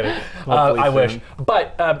 No, I'm kidding. I soon. wish.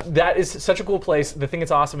 But that is such a cool place. The thing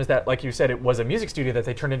that's awesome is that, like you said, it was a music studio that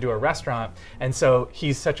they turned into a restaurant. And so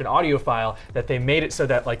he's such an audiophile that they made it so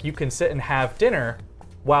that like you can sit and have dinner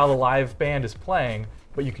while the live band is playing,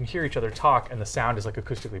 but you can hear each other talk and the sound is like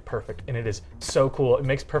acoustically perfect. And it is so cool. It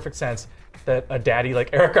makes perfect sense that a daddy like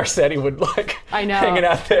Eric Garcetti would like I know. hanging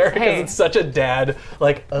out there because Hey. it's such a dad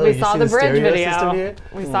like, oh, We you saw see the the bridge stereo system video. here?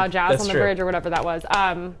 We saw Jazz That's on the true. Bridge or whatever that was.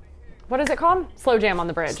 What is it called? Slow Jam on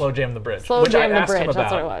the Bridge. Slow Jam the Bridge. Slow which I Jam the asked him Bridge.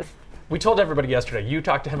 That's what it about. was. We told everybody yesterday. You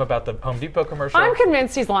talked to him about the Home Depot commercial. I'm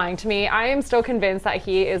convinced he's lying to me. I am still convinced that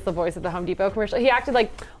he is the voice of the Home Depot commercial. He acted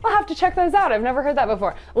like, I'll have to check those out. I've never heard that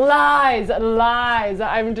before. Lies, lies.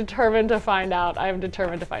 I'm determined to find out.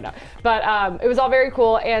 But it was all very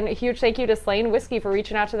cool, and a huge thank you to Slane Whiskey for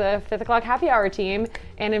reaching out to the 5 o'clock happy hour team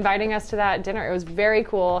and inviting us to that dinner. It was very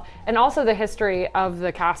cool. And also the history of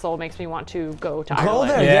the castle makes me want to go to Go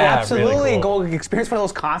Ireland. there, Yeah, yeah, really absolutely. cool. Go experience one of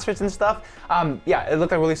those concerts and stuff. Yeah, it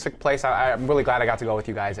looked like a really sick place. I'm really glad I got to go with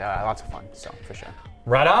you guys. Lots of fun, so for sure.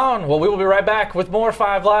 Right on. Well, we will be right back with more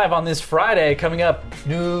 5 Live on this Friday. Coming up,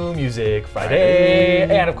 New Music Friday.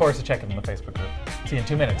 And of course, check in on the Facebook group. See you in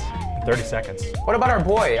 2 minutes and 30 seconds. What about our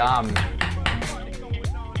boy?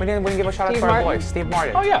 We didn't give a shout out Steve to our Martin? boy, Steve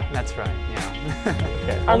Martin. Oh, yeah. That's right. Yeah.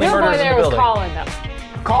 Okay. Our Only real boy murderers in there the was building. Colin, though.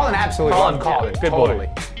 Colin, absolutely. Colin, Love Colin. yeah, good boy. Totally.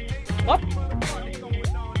 What?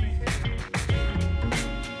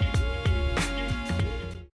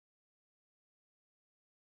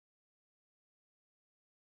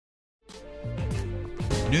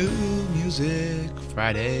 New music. Music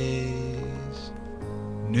Fridays.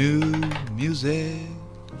 New Music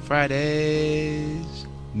Fridays.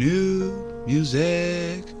 New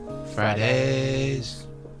Music Fridays.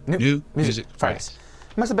 New Music Fridays.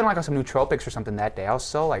 It must have been like some nootropics or something that day. I was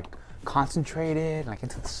so like concentrated, like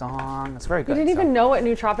into the song. It's very good. You didn't even know what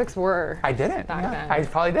nootropics were. I didn't. Back then. I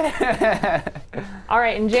probably did. All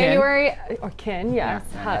right, in January, or Kin, yes,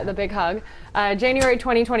 the big hug. January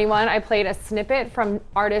 2021, I played a snippet from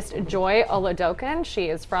artist Joy Oladokan. She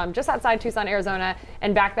is from just outside Tucson, Arizona,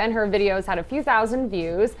 and back then her videos had a few thousand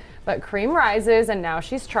views. But Cream rises, and now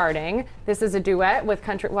she's charting. This is a duet with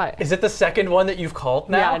country. What is it? The second one that you've called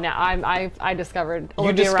now? Yeah, no, I discovered. You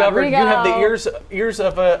Olivia discovered Rodrigo. you have the ears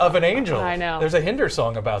of an angel. I know. There's a Hinder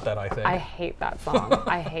song about that, I think. I hate that song.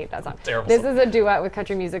 I hate that song. Terrible This song. is a duet with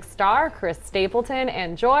country music star Chris Stapleton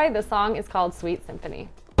and Joy. The song is called Sweet Symphony.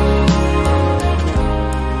 Even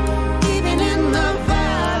in the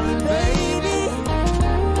valley, baby.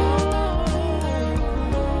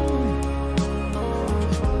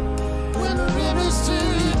 When the river's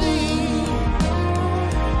too deep.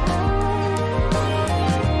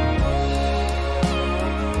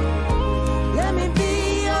 Let me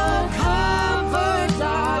be your comfort,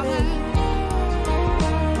 darling.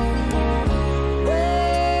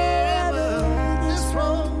 Wherever this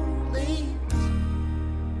road leads.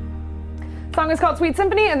 The song is called Sweet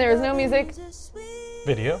Symphony, and there is no music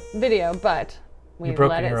Video. but we You've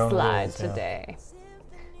broken let it your own slide rules, yeah. today.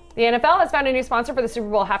 The NFL has found a new sponsor for the Super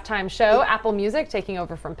Bowl halftime show, Apple Music taking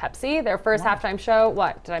over from Pepsi. Their first halftime show,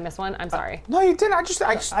 what? Did I miss one? I'm sorry. No, you didn't. I just.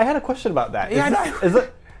 I had a question about that. Yeah,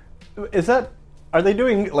 Is that? Are they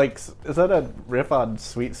doing like? Is that a riff on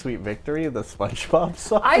 "Sweet Sweet Victory," the SpongeBob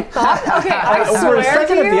song? I thought, okay, I For a swear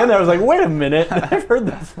second to at the you, end, I was like, "Wait a minute, I've heard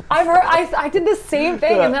this." I did the same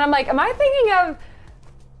thing, and then I'm like, am I thinking of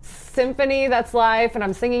Symphony, That's Life, and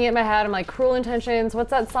I'm singing it in my head. I'm like, Cruel Intentions, what's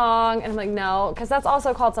that song? And I'm like, no, because that's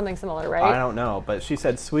also called something similar, right? I don't know, but she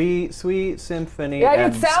said "Sweet Sweet Symphony," Yeah, it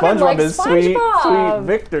and sounded SpongeBob like is "Sweet SpongeBob. Sweet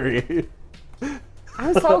Victory."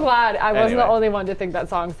 I'm so glad I wasn't the Anyway. only one to think that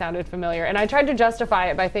song sounded familiar. And I tried to justify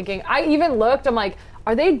it by thinking, I even looked, I'm like,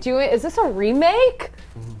 are they doing, is this a remake?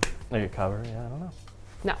 Like a cover? Yeah, I don't know.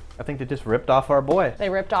 No, I think they just ripped off our boy. they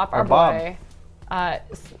ripped off our Bob. boy.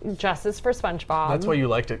 Justice for SpongeBob. That's why you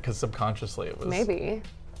liked it, because subconsciously it was. Maybe.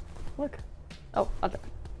 Look. Oh, other.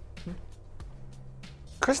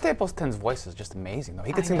 Chris Stapleton's voice is just amazing, though.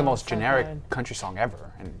 He could I sing the know, most so generic good. country song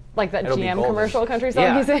ever. And Like that it'll be GM golden. commercial country song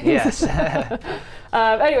Yeah, he sings? yes.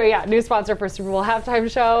 Anyway, yeah, new sponsor for Super Bowl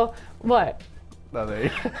halftime show. What?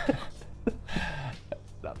 Nothing.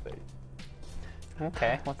 Nothing.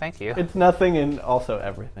 Okay, well, thank you. It's nothing and also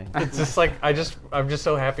everything. It's just like I'm just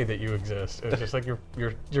so happy that you exist. It's just like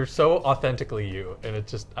you're so authentically you, and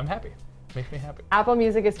it's just I'm happy. Makes me happy. Apple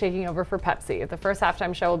Music is taking over for Pepsi. The first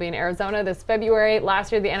halftime show will be in Arizona this February. Last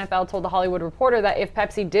year, the NFL told The Hollywood Reporter that if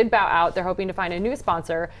Pepsi did bow out, they're hoping to find a new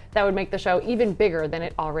sponsor that would make the show even bigger than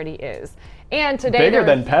it already is. And today, Bigger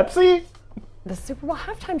than Pepsi? the Super Bowl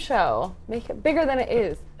halftime show. Make it bigger than it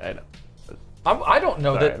is. I know. I don't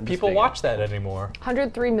know Sorry, that I'm just people being- watch that anymore.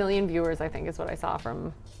 103 million viewers, I think, is what I saw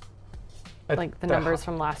from like the numbers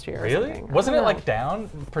from last year. Or Really? something. I Wasn't it don't know. like down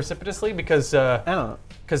precipitously because I don't know.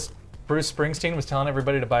 Bruce Springsteen was telling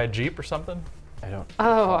everybody to buy a Jeep or something? I don't. Oh,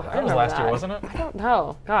 I That was remember last year, that. wasn't it? I don't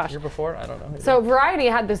know. Gosh. Year before? I don't know. So Variety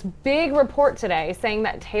had this big report today saying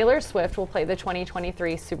that Taylor Swift will play the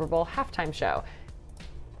 2023 Super Bowl halftime show.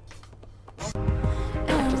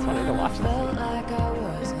 I just wanted to watch that. Felt like I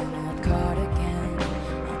was an old cardigan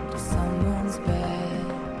under someone's bed.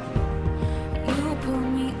 You put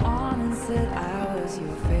me on and said I was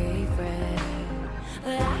your favorite.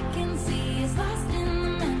 But I can see it's lost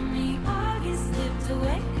in the memory. August slipped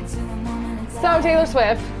away into a moment in So time. Taylor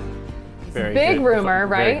Swift, Very big good rumor,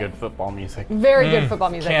 Very right? good football music. very good football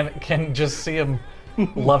music. Can just see him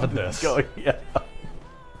loving this. Oh, yeah.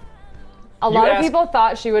 A lot of asked- people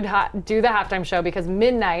thought she would do the halftime show because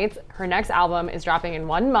Midnight, her next album, is dropping in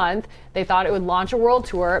 1 month. They thought it would launch a world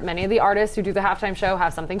tour. Many of the artists who do the halftime show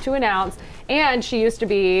have something to announce. And she used to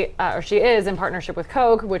be, or she is, in partnership with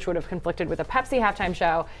Coke, which would have conflicted with a Pepsi halftime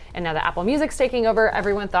show. And now that Apple Music's taking over,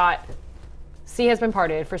 everyone thought sea has been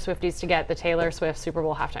parted for Swifties to get the Taylor Swift Super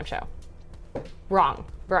Bowl halftime show. Wrong.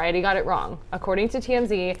 Variety got it wrong. According to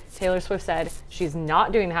TMZ, Taylor Swift said she's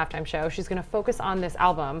not doing the halftime show. She's going to focus on this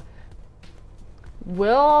album.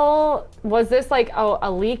 Was this like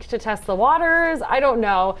a leak to test the waters? I don't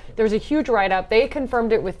know. There's a huge write-up. They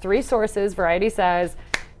confirmed it with 3 sources. Variety says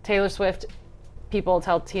Taylor Swift people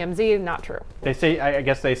tell TMZ not true. They say, I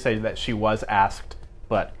guess they say that she was asked,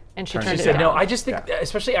 but and she She turned it said down. no. I just think,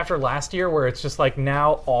 especially after last year, where it's just like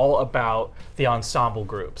now all about the ensemble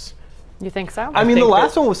groups. You think so? I mean, the think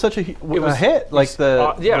last that one was such a was- hit. Like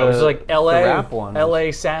the it was like LA. the rap one.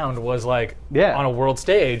 LA sound was like on a world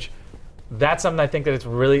stage. That's something I think that it's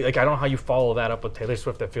really like. I don't know how you follow that up with Taylor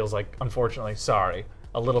Swift. That feels like, unfortunately,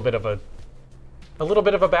 a little bit of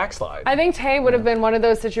a backslide. I think Tay would have been one of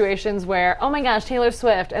those situations where, oh my gosh, Taylor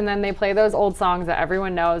Swift, and then they play those old songs that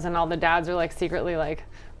everyone knows, and all the dads are like secretly like,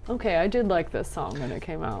 okay, I did like this song when it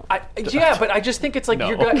came out. Yeah, but I just think it's like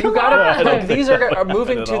you gotta. Like, these are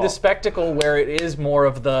moving to the spectacle where it is more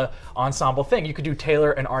of the ensemble thing. You could do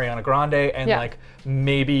Taylor and Ariana Grande and like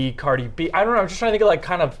maybe Cardi B. I don't know. I'm just trying to think of like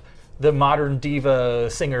kind of the modern diva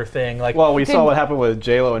singer thing. Like, well, we saw what happened with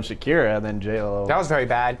J-Lo and Shakira, and then J-Lo. That was very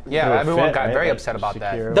bad. Yeah, everyone got very upset about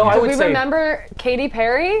that. Though I would we say, remember Katy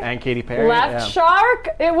Perry? And Katy Perry. Left Shark?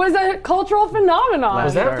 It was a cultural phenomenon.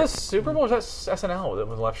 was that the Super Bowl? Or was that SNL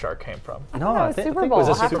that Left Shark came from? No, that I was think Super it Bowl, was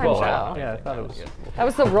a halftime Super Bowl. show. Yeah, I thought it was. That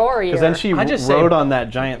was the Roar year. Because then she rode on that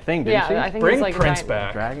giant thing, didn't she? Yeah, I think Bring it was like Prince a giant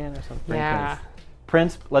back. Dragon or something. Bring Yeah.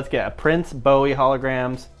 Prince. Let's get a Prince, Bowie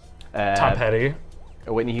holograms. Tom Petty.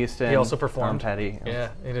 Whitney Houston. He also performed. Tom Petty. Yeah,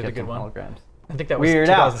 he did a good one. Holograms. I think that was Weird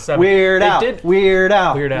Al. 2007. Weird They Al. did- Weird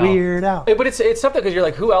Al. Weird Al. Weird Al. But it's something because you're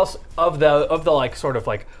like, who else of the like sort of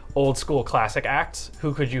like old school classic acts?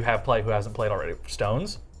 Who could you have play who hasn't played already?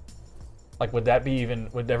 Stones. Like, would that be even?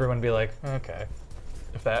 Would everyone be like, okay,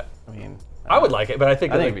 if that? I mean, I would like it, but I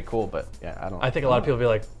think it'd be cool, but yeah, I don't. I think a lot of people would be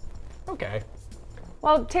like, okay.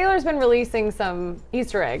 Well, Taylor's been releasing some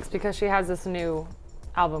Easter eggs because she has this new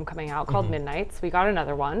album coming out called Midnights. We got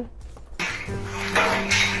another one.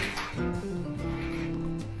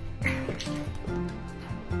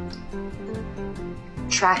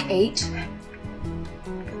 Track 8.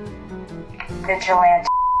 Vigilante.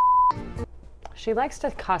 She likes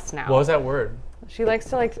to cuss now. What was that word? She likes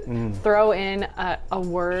to like throw in a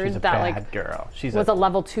word She's a that bad like girl. She's was a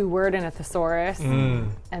level 2 word in a thesaurus,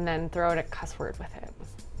 and then throw in a cuss word with it.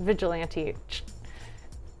 Vigilante.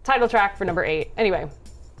 Title track for number 8. Anyway,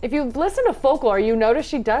 if you listen to Folklore, you notice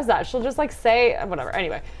she does that. She'll just like say whatever.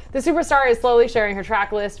 Anyway, the superstar is slowly sharing her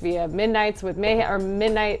track list via Midnights with Mayhem or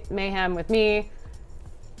Midnight Mayhem with Me.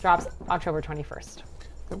 Drops October 21st.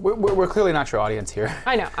 We're clearly not your audience here.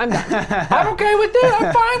 I know. I'm done. I'm okay with it.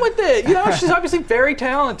 I'm fine with it. You know, she's obviously very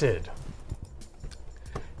talented.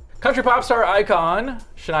 Country pop star icon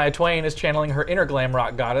Shania Twain is channeling her inner glam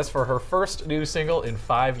rock goddess for her first new single in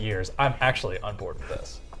 5 years. I'm actually on board with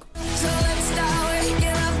this. So let's start waking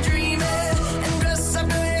up dreaming and dress up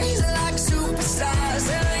crazy like superstars.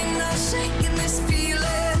 There ain't no shaking this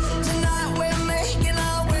feeling. Tonight we're making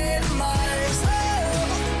our way to Mars. Oh,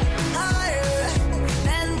 higher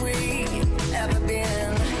than we've ever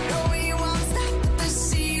been. No, we won't stop at the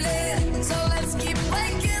ceiling. So let's keep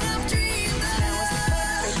waking up dreaming. Now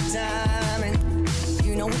is the perfect time, and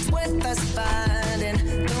you know it's worth us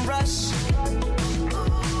finding the rush.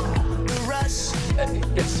 The rush.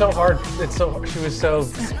 It's so hard. She was so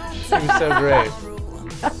great.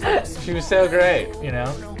 She was so great, you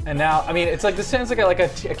know? And now, I mean, it's like, this sounds like a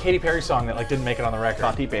Katy Perry song that like didn't make it on the record.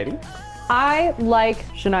 Katy Perry. I like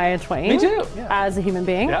Shania Twain. Me too. As a human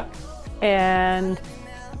being. Yeah. And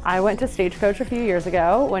I went to Stagecoach a few years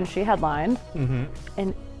ago when she headlined.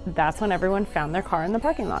 And that's when everyone found their car in the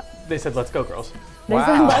parking lot. They said, let's go, girls. They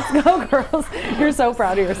said, let's go, girls. You're so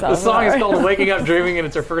proud of yourself. The song is called Waking Up Dreaming, and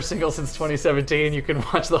it's her first single since 2017. You can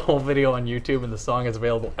watch the whole video on YouTube, and the song is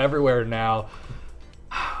available everywhere now.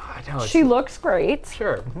 I know. She looks great.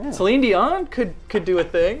 Sure. Yeah. Celine Dion could do a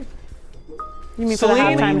thing. You mean for the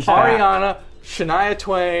Celine, halftime show? Ariana, Shania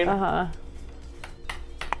Twain,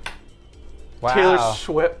 Taylor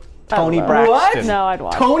Swift, Tony Braxton. What? No, I'd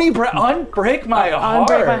watch. Tony Braxton. Unbreak My Heart.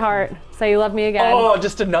 Unbreak My Heart. Say You Love Me Again. Oh,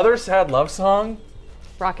 just another sad love song.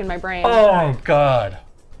 Rockin' My Brain. Oh God.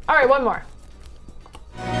 All right, one more.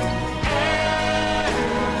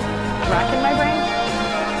 Rockin' My Brain.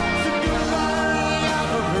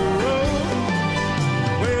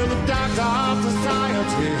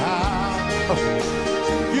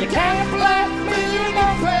 You can't play me, you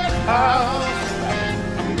don't play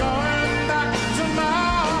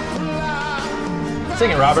Sing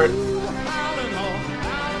it, Robert.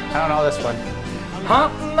 I don't know this one.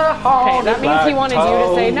 Okay, that means he wanted you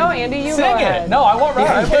to say, no, Andy, you sing go it. ahead. No, I want Robert.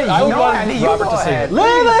 I would want Andy, you Robert go to sing ahead. it.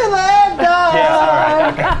 Live and let go. Yeah, all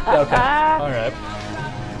right. Okay. All right.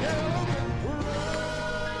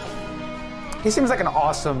 He seems like an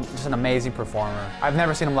awesome, just an amazing performer. I've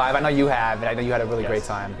never seen him live. I know you have, and I know you had a really great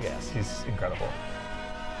time. Yes, he's incredible.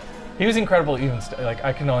 He was incredible even like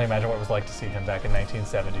I can only imagine what it was like to see him back in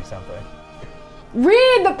 1970 something.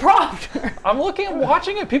 Read the prompter. I'm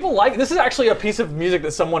watching it. People like this. Is actually a piece of music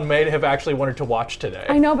that someone may have actually wanted to watch today.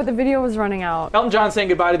 I know, but the video was running out. Elton John saying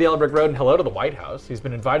goodbye to the Yellow Brick Road and hello to the White House. He's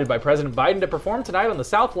been invited by President Biden to perform tonight on the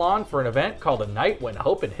South Lawn for an event called A Night When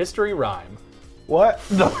Hope and History Rhyme. What?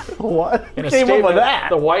 What? In a Came up with statement, that?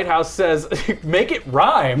 the White House says, make it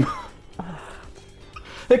rhyme.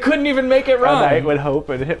 They couldn't even make it rhyme. A night when hope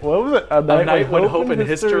and what was it? A night when hope and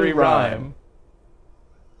history rhyme.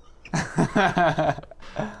 The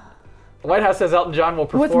White House says Elton John will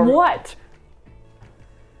perform. With what?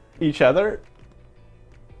 Each other?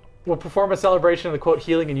 Will perform a celebration of the quote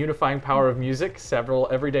healing and unifying power of music. Several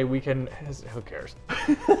everyday weekend. Who cares?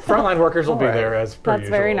 Frontline workers will be there as per That's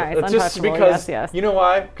usual. very nice. It's just Untouchable. because Yes. you know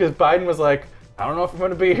why? Because Biden was like, I don't know if I'm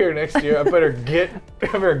going to be here next year. I better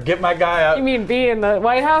get my guy out. You mean be in the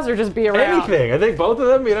White House or just be around? Anything. I think both of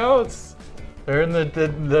them. They're in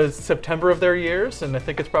the September of their years, and I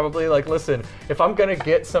think it's probably like, listen, if I'm going to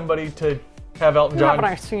get somebody to have Elton You John,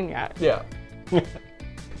 haven't seen yet. yeah,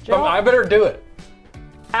 Jill? I better do it.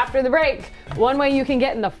 After the break, one way you can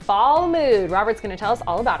get in the fall mood. Robert's going to tell us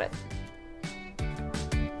all about it.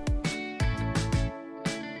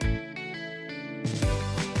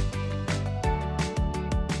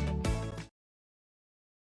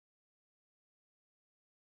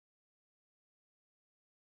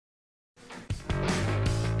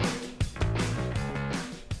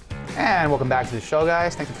 And welcome back to the show,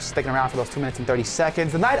 guys. Thank you for sticking around for those 2 minutes and 30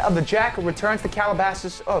 seconds. The Night of the Jack returns to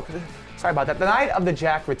Calabasas. Oh, sorry about that. The Night of the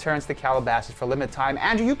Jack returns to Calabasas for a limited time.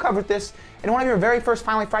 Andrew, you covered this in one of your very first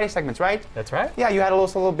Finally Friday segments, right? That's right. Yeah, you had a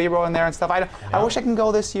little B-roll in there and stuff. I wish I can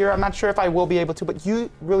go this year. I'm not sure if I will be able to, but you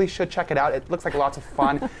really should check it out. It looks like lots of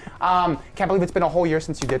fun. Can't believe it's been a whole year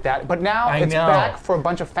since you did that. But now it's back for a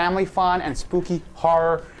bunch of family fun and spooky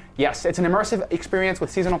horror. Yes, it's an immersive experience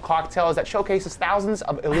with seasonal cocktails that showcases thousands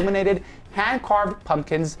of illuminated, hand-carved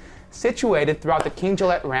pumpkins situated throughout the King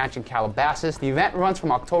Gillette Ranch in Calabasas. The event runs from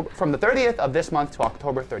the 30th of this month to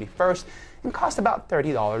October 31st and costs about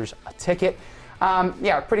 $30 a ticket.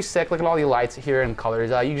 Yeah, pretty sick. Look at all the lights here and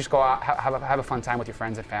colors. You just go out, have a fun time with your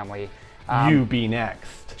friends and family. You be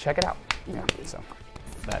next. Check it out. Yeah, so.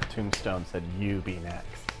 That tombstone said you be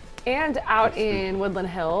next. And out in Woodland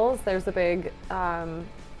Hills, there's a big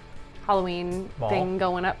Halloween thing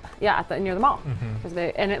going up. Yeah, near the mall. There's a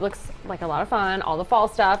big, and it looks like a lot of fun. All the fall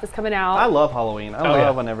stuff is coming out. I love Halloween. I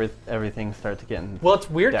love when everything starts getting. Well, it's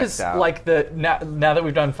weird because like now that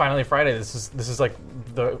we've done Finally Friday, this is like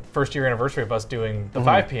the first year anniversary of us doing the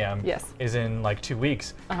 5 p.m. Yes. is in like 2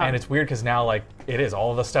 weeks, and it's weird because now like it is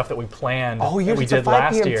all the stuff that we planned that we it's did a 5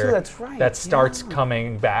 last p.m. year too, that's right. that starts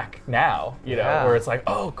coming back now. You know, where it's like,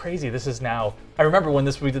 oh, crazy, this is now. I remember when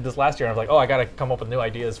we did this last year, and I was like, oh, I got to come up with new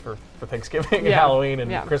ideas for Thanksgiving and Halloween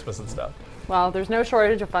and Christmas and stuff. Well, there's no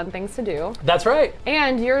shortage of fun things to do. That's right.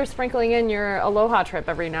 And you're sprinkling in your Aloha trip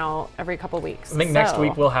every couple weeks. I think next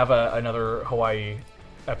week we'll have another Hawaii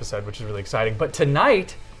episode, which is really exciting. But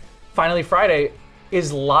tonight, Finally Friday,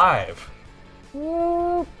 is live.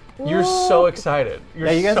 Whoop, You're so excited. You're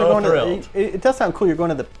you guys so are going thrilled. to. It does sound cool. You're going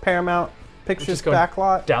to the Paramount Pictures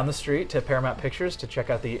backlot down the street to Paramount Pictures to check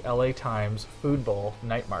out the LA Times Food Bowl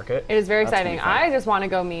night market. It is very exciting. I just want to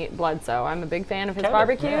go meet Bledsoe. I'm a big fan of his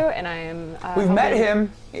barbecue, and I am. We've met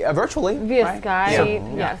him virtually via right?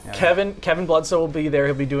 Skype. Yes. Kevin Bledsoe will be there.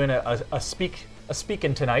 He'll be doing a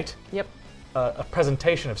speaking tonight. Yep. A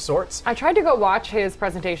presentation of sorts. I tried to go watch his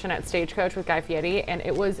presentation at Stagecoach with Guy Fieri, and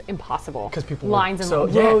it was impossible. Because people lines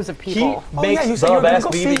and rows of people. He makes the best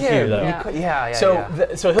BBQ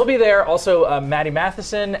though. So he'll be there. Also, Maddie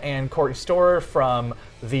Matheson and Courtney Storer from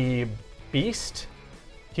The Beast.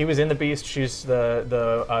 He was in The Beast. She's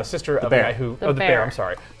the sister of the guy who the bear. I'm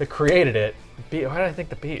sorry, that created it. Why did I think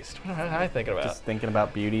The Beast? What am I thinking about? Just thinking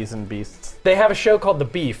about beauties and beasts. They have a show called The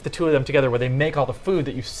Beef, the two of them together, where they make all the food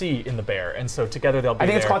that you see in the bear, and so together they'll be I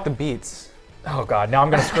think there. It's called The Beats. Oh God! Now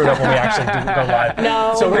I'm gonna screw it up when we actually go live.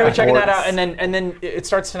 No. So we're gonna be checking that out, and then it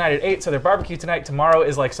starts tonight at 8. So their barbecue tonight. Tomorrow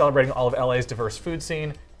is like celebrating all of LA's diverse food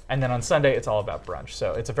scene, and then on Sunday it's all about brunch.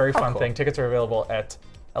 So it's a very fun thing. Tickets are available at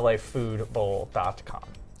lafoodbowl.com.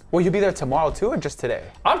 Will you be there tomorrow too, or just today?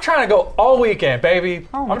 I'm trying to go all weekend, baby.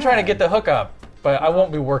 I'm trying to get the hookup, but I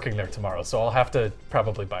won't be working there tomorrow, so I'll have to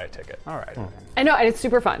probably buy a ticket. All right. I know, and it's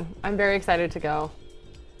super fun. I'm very excited to go.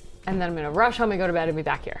 And then I'm gonna rush home and go to bed and be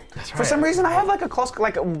back here. That's right. For some reason, I have like a close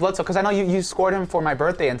Bledsoe, because I know you scored him for my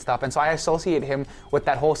birthday and stuff, and so I associate him with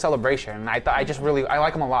that whole celebration. And I just really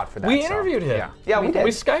like him a lot for that. We interviewed him. Yeah, we did.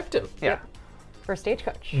 We Skyped him. Yeah. For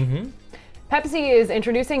Stagecoach. Pepsi is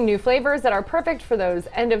introducing new flavors that are perfect for those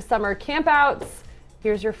end of summer campouts.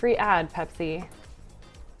 Here's your free ad, Pepsi.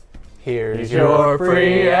 Here's Your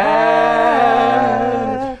free ad.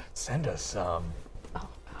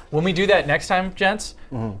 When we do that next time, gents,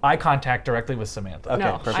 eye contact directly with Samantha. Okay,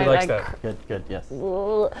 No, perfect. She likes that. Good, yes.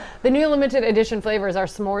 The new limited edition flavors are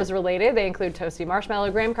s'mores related. They include toasty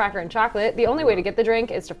marshmallow, graham cracker, and chocolate. The only way to get the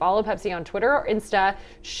drink is to follow Pepsi on Twitter or Insta,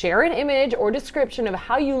 share an image or description of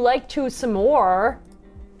how you like to s'more.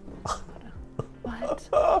 What?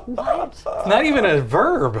 It's not even a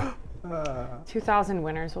verb. 2,000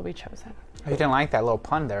 winners will be chosen. You didn't like that little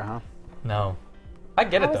pun there, huh? No. I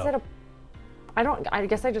get How it is though. it I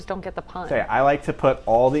guess I just don't get the pun. Say, I like to put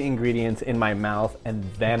all the ingredients in my mouth and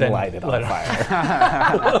then light it on fire.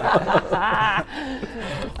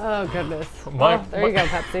 Oh, goodness. There you go,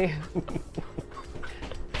 Pepsi.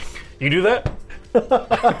 You do that?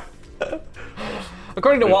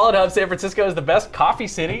 According to Wallet Hub, San Francisco is the best coffee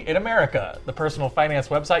city in America. The personal finance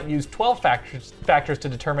website used 12 factors to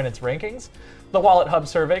determine its rankings. The Wallet Hub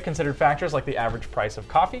survey considered factors like the average price of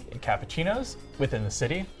coffee and cappuccinos within the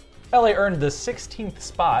city. LA earned the 16th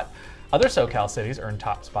spot. Other SoCal cities earned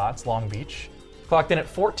top spots. Long Beach clocked in at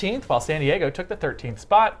 14th, while San Diego took the 13th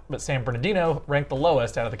spot, but San Bernardino ranked the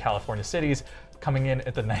lowest out of the California cities, coming in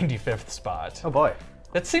at the 95th spot. Oh boy.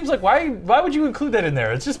 That seems like, why would you include that in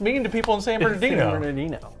there? It's just mean to people in San Bernardino. San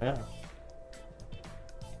Bernardino, yeah.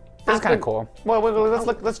 This is kind of cool. Well,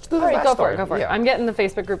 let's do the All right, last go for story. it, go for it. Yeah. I'm getting the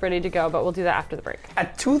Facebook group ready to go, but we'll do that after the break.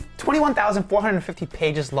 At 21,450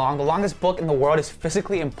 pages long, the longest book in the world is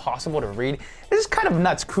physically impossible to read. This is kind of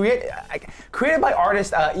nuts. Created by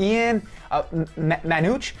artist Ian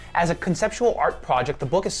Nanuch as a conceptual art project, the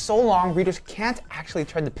book is so long readers can't actually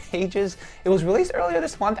turn the pages. It was released earlier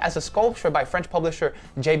this month as a sculpture by French publisher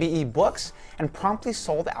JBE Books and promptly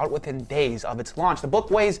sold out within days of its launch. The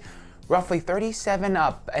book weighs roughly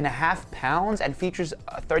 37.5 pounds and features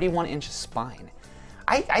a 31-inch spine.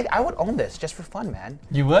 I would own this just for fun, man.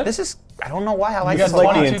 You would? This is, I don't know why I like got this.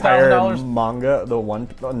 like The entire $22,000? manga, the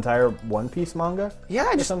entire One Piece manga? Yeah,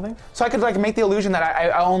 I just something. So I could like make the illusion that I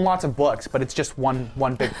own lots of books, but it's just one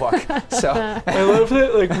big book. So I love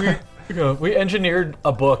it. Like we engineered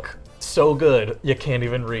a book so good you can't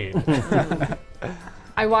even read.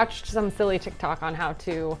 I watched some silly TikTok on how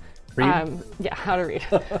to Read? how to read.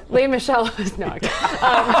 Leah Michelle was no.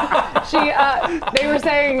 They were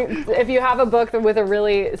saying if you have a book with a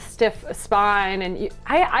really stiff spine, and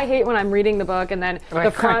I hate when I'm reading the book and then like,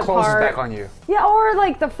 the front closes part back on you. Yeah, or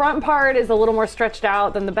like the front part is a little more stretched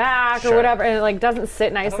out than the back or whatever, and it like doesn't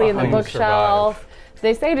sit nicely in the bookshelf.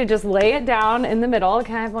 They say to just lay it down in the middle.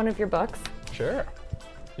 Can I have one of your books? Sure.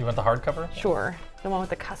 You want the hardcover? Sure. The one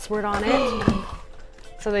with the cuss word on it.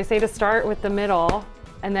 So they say to start with the middle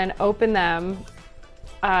and then open them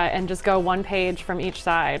and just go one page from each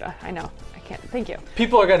side. I know, I can't, thank you.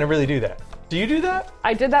 People are gonna really do that. Do you do that?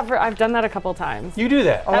 I've done that a couple times. You do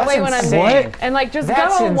that. That way when I'm insane. and like just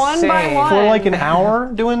That's go one by insane. one. For like an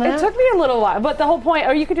hour doing It that? took me a little while, but the whole point,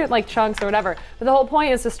 or you could do it like chunks or whatever, but the whole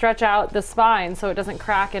point is to stretch out the spine so it doesn't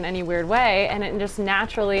crack in any weird way, and it just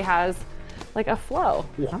naturally has like a flow.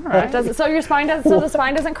 It doesn't, so your spine does, so the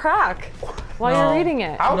spine doesn't crack while you're reading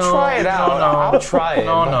it. I'll try it out. I'll try it.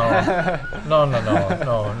 No.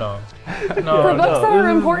 For books that are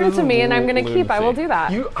important to me and I'm going to keep, I will do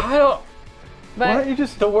that. I don't. But Why don't you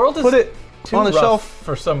just The world is put it too on the rough shelf?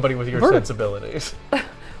 for somebody with your Vertic. sensibilities.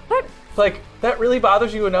 what? Like that really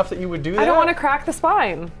bothers you enough that you would do that? I don't want to crack the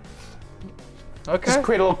spine. Okay. Just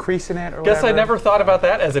create a little crease in it or Guess I whatever. never thought about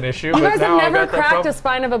that as an issue. You but guys now have I never got that cracked problem. a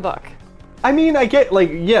spine of a book. I mean, I get like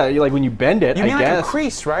like when you bend it, You I mean like guess. a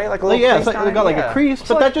crease, right? Like a Like, little yeah, crease it's like down they got it? like Yeah. a crease,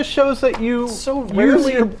 but that just shows that you So use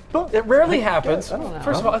rarely your book. it rarely happens. I don't know.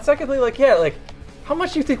 First of all, and secondly, like how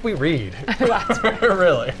much do you think we read?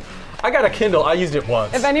 Really? I got a Kindle. I used it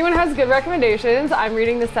once. If anyone has good recommendations, I'm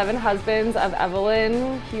reading The Seven Husbands of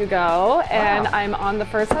Evelyn Hugo, and I'm on the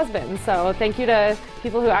first husband. So thank you to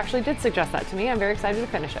people who actually did suggest that to me. I'm very excited to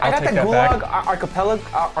finish it. I got take the that back.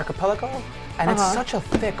 Gulag Archipelago, and it's such a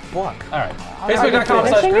thick book. All right. you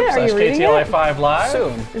finishing it? Are you reading it? Facebook.com/KTLA5 Live.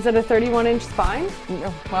 Soon. Is it a 31-inch spine?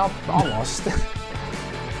 Well, almost.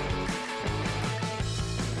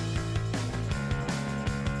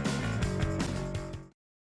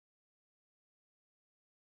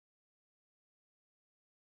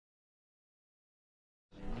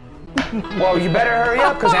 Well, you better hurry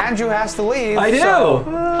up because Andrew has to leave. I do. So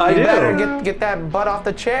I you do. better get that butt off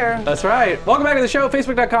the chair. That's right. Welcome back to the show.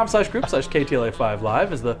 Facebook.com/group/KTLA5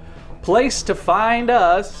 Live is the place to find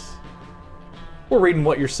us. We're reading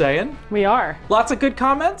what you're saying. We are. Lots of good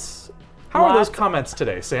comments. How are those Lots. comments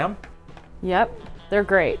today, Sam? Yep, they're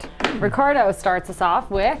great. Ricardo starts us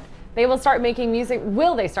off with, will they start making music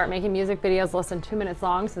videos less than 2 minutes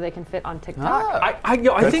long so they can fit on TikTok? I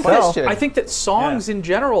think question. that songs in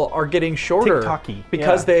general are getting shorter TikTok-y,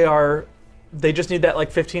 because yeah. they are they just need that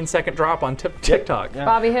like 15-second drop on TikTok. Yeah.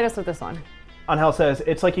 Bobby, hit us with this one. Angel says,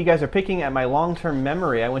 it's like you guys are picking at my long-term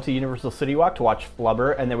memory. I went to Universal City Walk to watch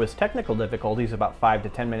Flubber, and there was technical difficulties about 5 to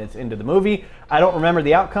 10 minutes into the movie. I don't remember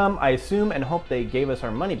the outcome. I assume and hope they gave us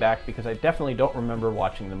our money back because I definitely don't remember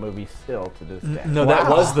watching the movie still to this day. No, that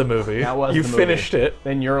was the movie. That was you the movie. finished it.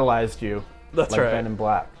 They neuralized you. That's like right. Ben in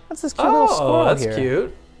Black. That's this cute little squirrel that's here.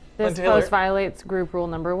 cute. This Taylor. post violates group rule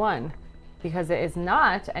number 1 because it is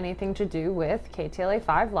not anything to do with KTLA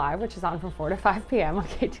 5 Live, which is on from 4 to 5 p.m. on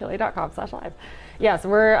ktla.com/live. Yes,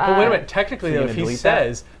 we're. But wait a minute. Technically, So though, you if gonna he delete that?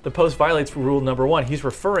 says the post violates rule number 1, he's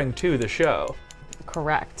referring to the show.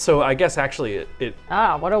 Correct. So I guess actually it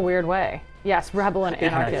Ah, what a weird way. Yes, rebel and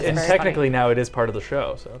anarchist. and very technically funny. now it is part of the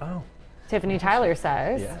show. So. Tiffany Tyler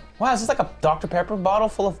says. Yeah. Wow, is this like a Dr. Pepper bottle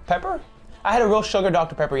full of pepper? I had a real sugar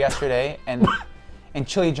Dr. Pepper yesterday, and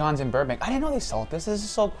Chili John's in Burbank. I didn't know they sold this. This is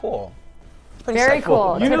so cool. It's pretty Very sick.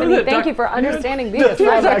 cool. You know Tiffany, that thank Doc- you for understanding The these.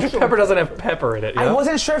 Dr. Pepper doesn't have pepper in it. I Yeah?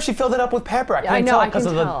 wasn't sure if she filled it up with pepper. I couldn't know, tell I because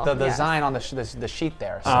can of tell, the yes. design on the sheet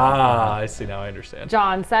there. So. I see. Now I understand.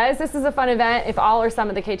 John says, this is a fun event. If all or some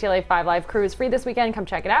of the KTLA 5 Live crew is free this weekend, come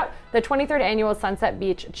check it out. The 23rd annual Sunset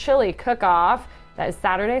Beach Chili Cook-Off. That is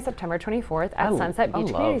Saturday, September 24th at Sunset Beach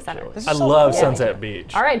Community Center. This is I so love cool. Sunset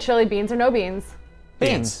Beach. All right, chili, beans or no beans?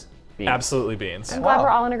 Beans. Absolutely beans. I'm glad Wow. we're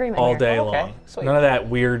all in agreement All here. day Okay, long. sweet. None of that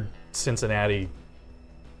weird Cincinnati.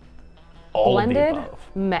 All of the Blended? above.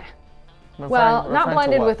 Meh. Referring- Well, referring not to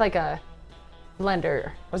blended what? with like a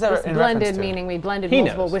blender. What's that Just in blended reference to? meaning we blended He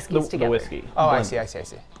multiple knows. whiskeys The together. whiskey. Oh, I Blended.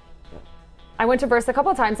 see. I went to Verse a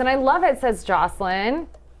couple times and I love it, says Jocelyn.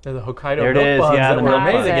 They're the Hokkaido There it milk is, buns yeah, that the were milk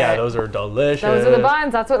amazing. buns. Yeah, those are delicious. Those are the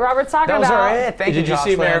buns. That's what Robert's talking Those about. are it. Thank Did you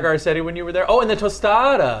see Jocelyn. Mara Garcetti when you were there? Oh, and the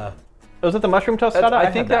tostada. Was it the mushroom tostada? I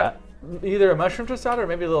had think that either a mushroom tostada or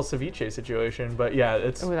maybe a little ceviche situation. But yeah,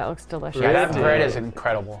 it's Ooh, that looks delicious. Yeah, that Really? bread is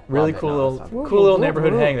incredible. really Love it. cool little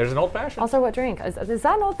neighborhood hang. There's an old fashioned. Also, what drink? Is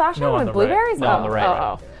that an old fashioned No, on with the blueberries? right. No, oh, on the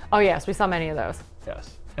right. Oh, yes, we saw many of those.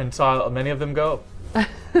 Yes, and saw many of them go.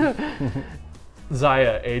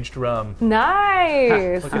 Zaya aged rum.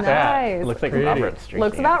 Nice. Look at that. It looks like Pretty. Robert's drinking.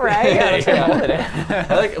 Looks about right.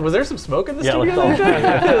 I like. Was there some smoke in the Yeah, studio? like-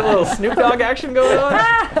 there? A little Snoop Dogg action going on.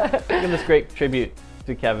 Look at this great tribute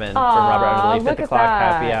to Kevin Aw, from Robert Underleaf look at the at Clock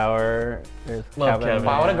Happy that. Hour. There's Love Kevin.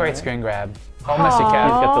 Wow, what a great screen grab. I'll miss you, He's Kev.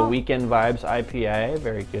 got the Weekend Vibes IPA.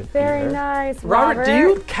 Very good. Very beer. nice. Robert, do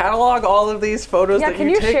you catalog all of these photos Yeah, that can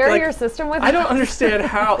you you take? share Like, your system with I don't us? understand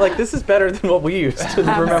how. Like, this is better than what we used to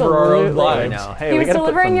remember our own Absolutely. I lives. know. Hey, He we was gotta put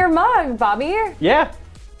delivering some- your mug, Bobby. Yeah,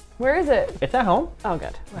 Where is it? it's at home. Oh,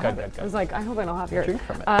 good. I was like, I hope I don't have yours. Drink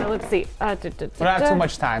from it. Let's see. We don't have too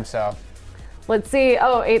much time, so. Let's see.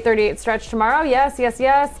 Oh, 8:38 stretch tomorrow. Yes.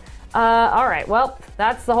 All right. Well,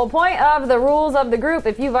 that's the whole point of the rules of the group.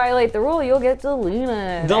 If you violate the rule, you'll get deleted.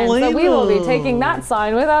 And so we will be taking that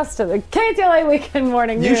sign with us to the KTLA Weekend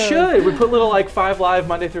Morning You News. should. We put little like 5 Live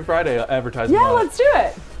Monday through Friday advertisements. Yeah, on it. let's do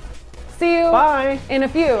it. See you Bye. in a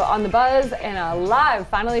few on the Buzz and a live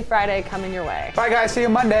Finally Friday coming your way. Bye, guys. See you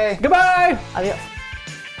Monday. Goodbye. Adios.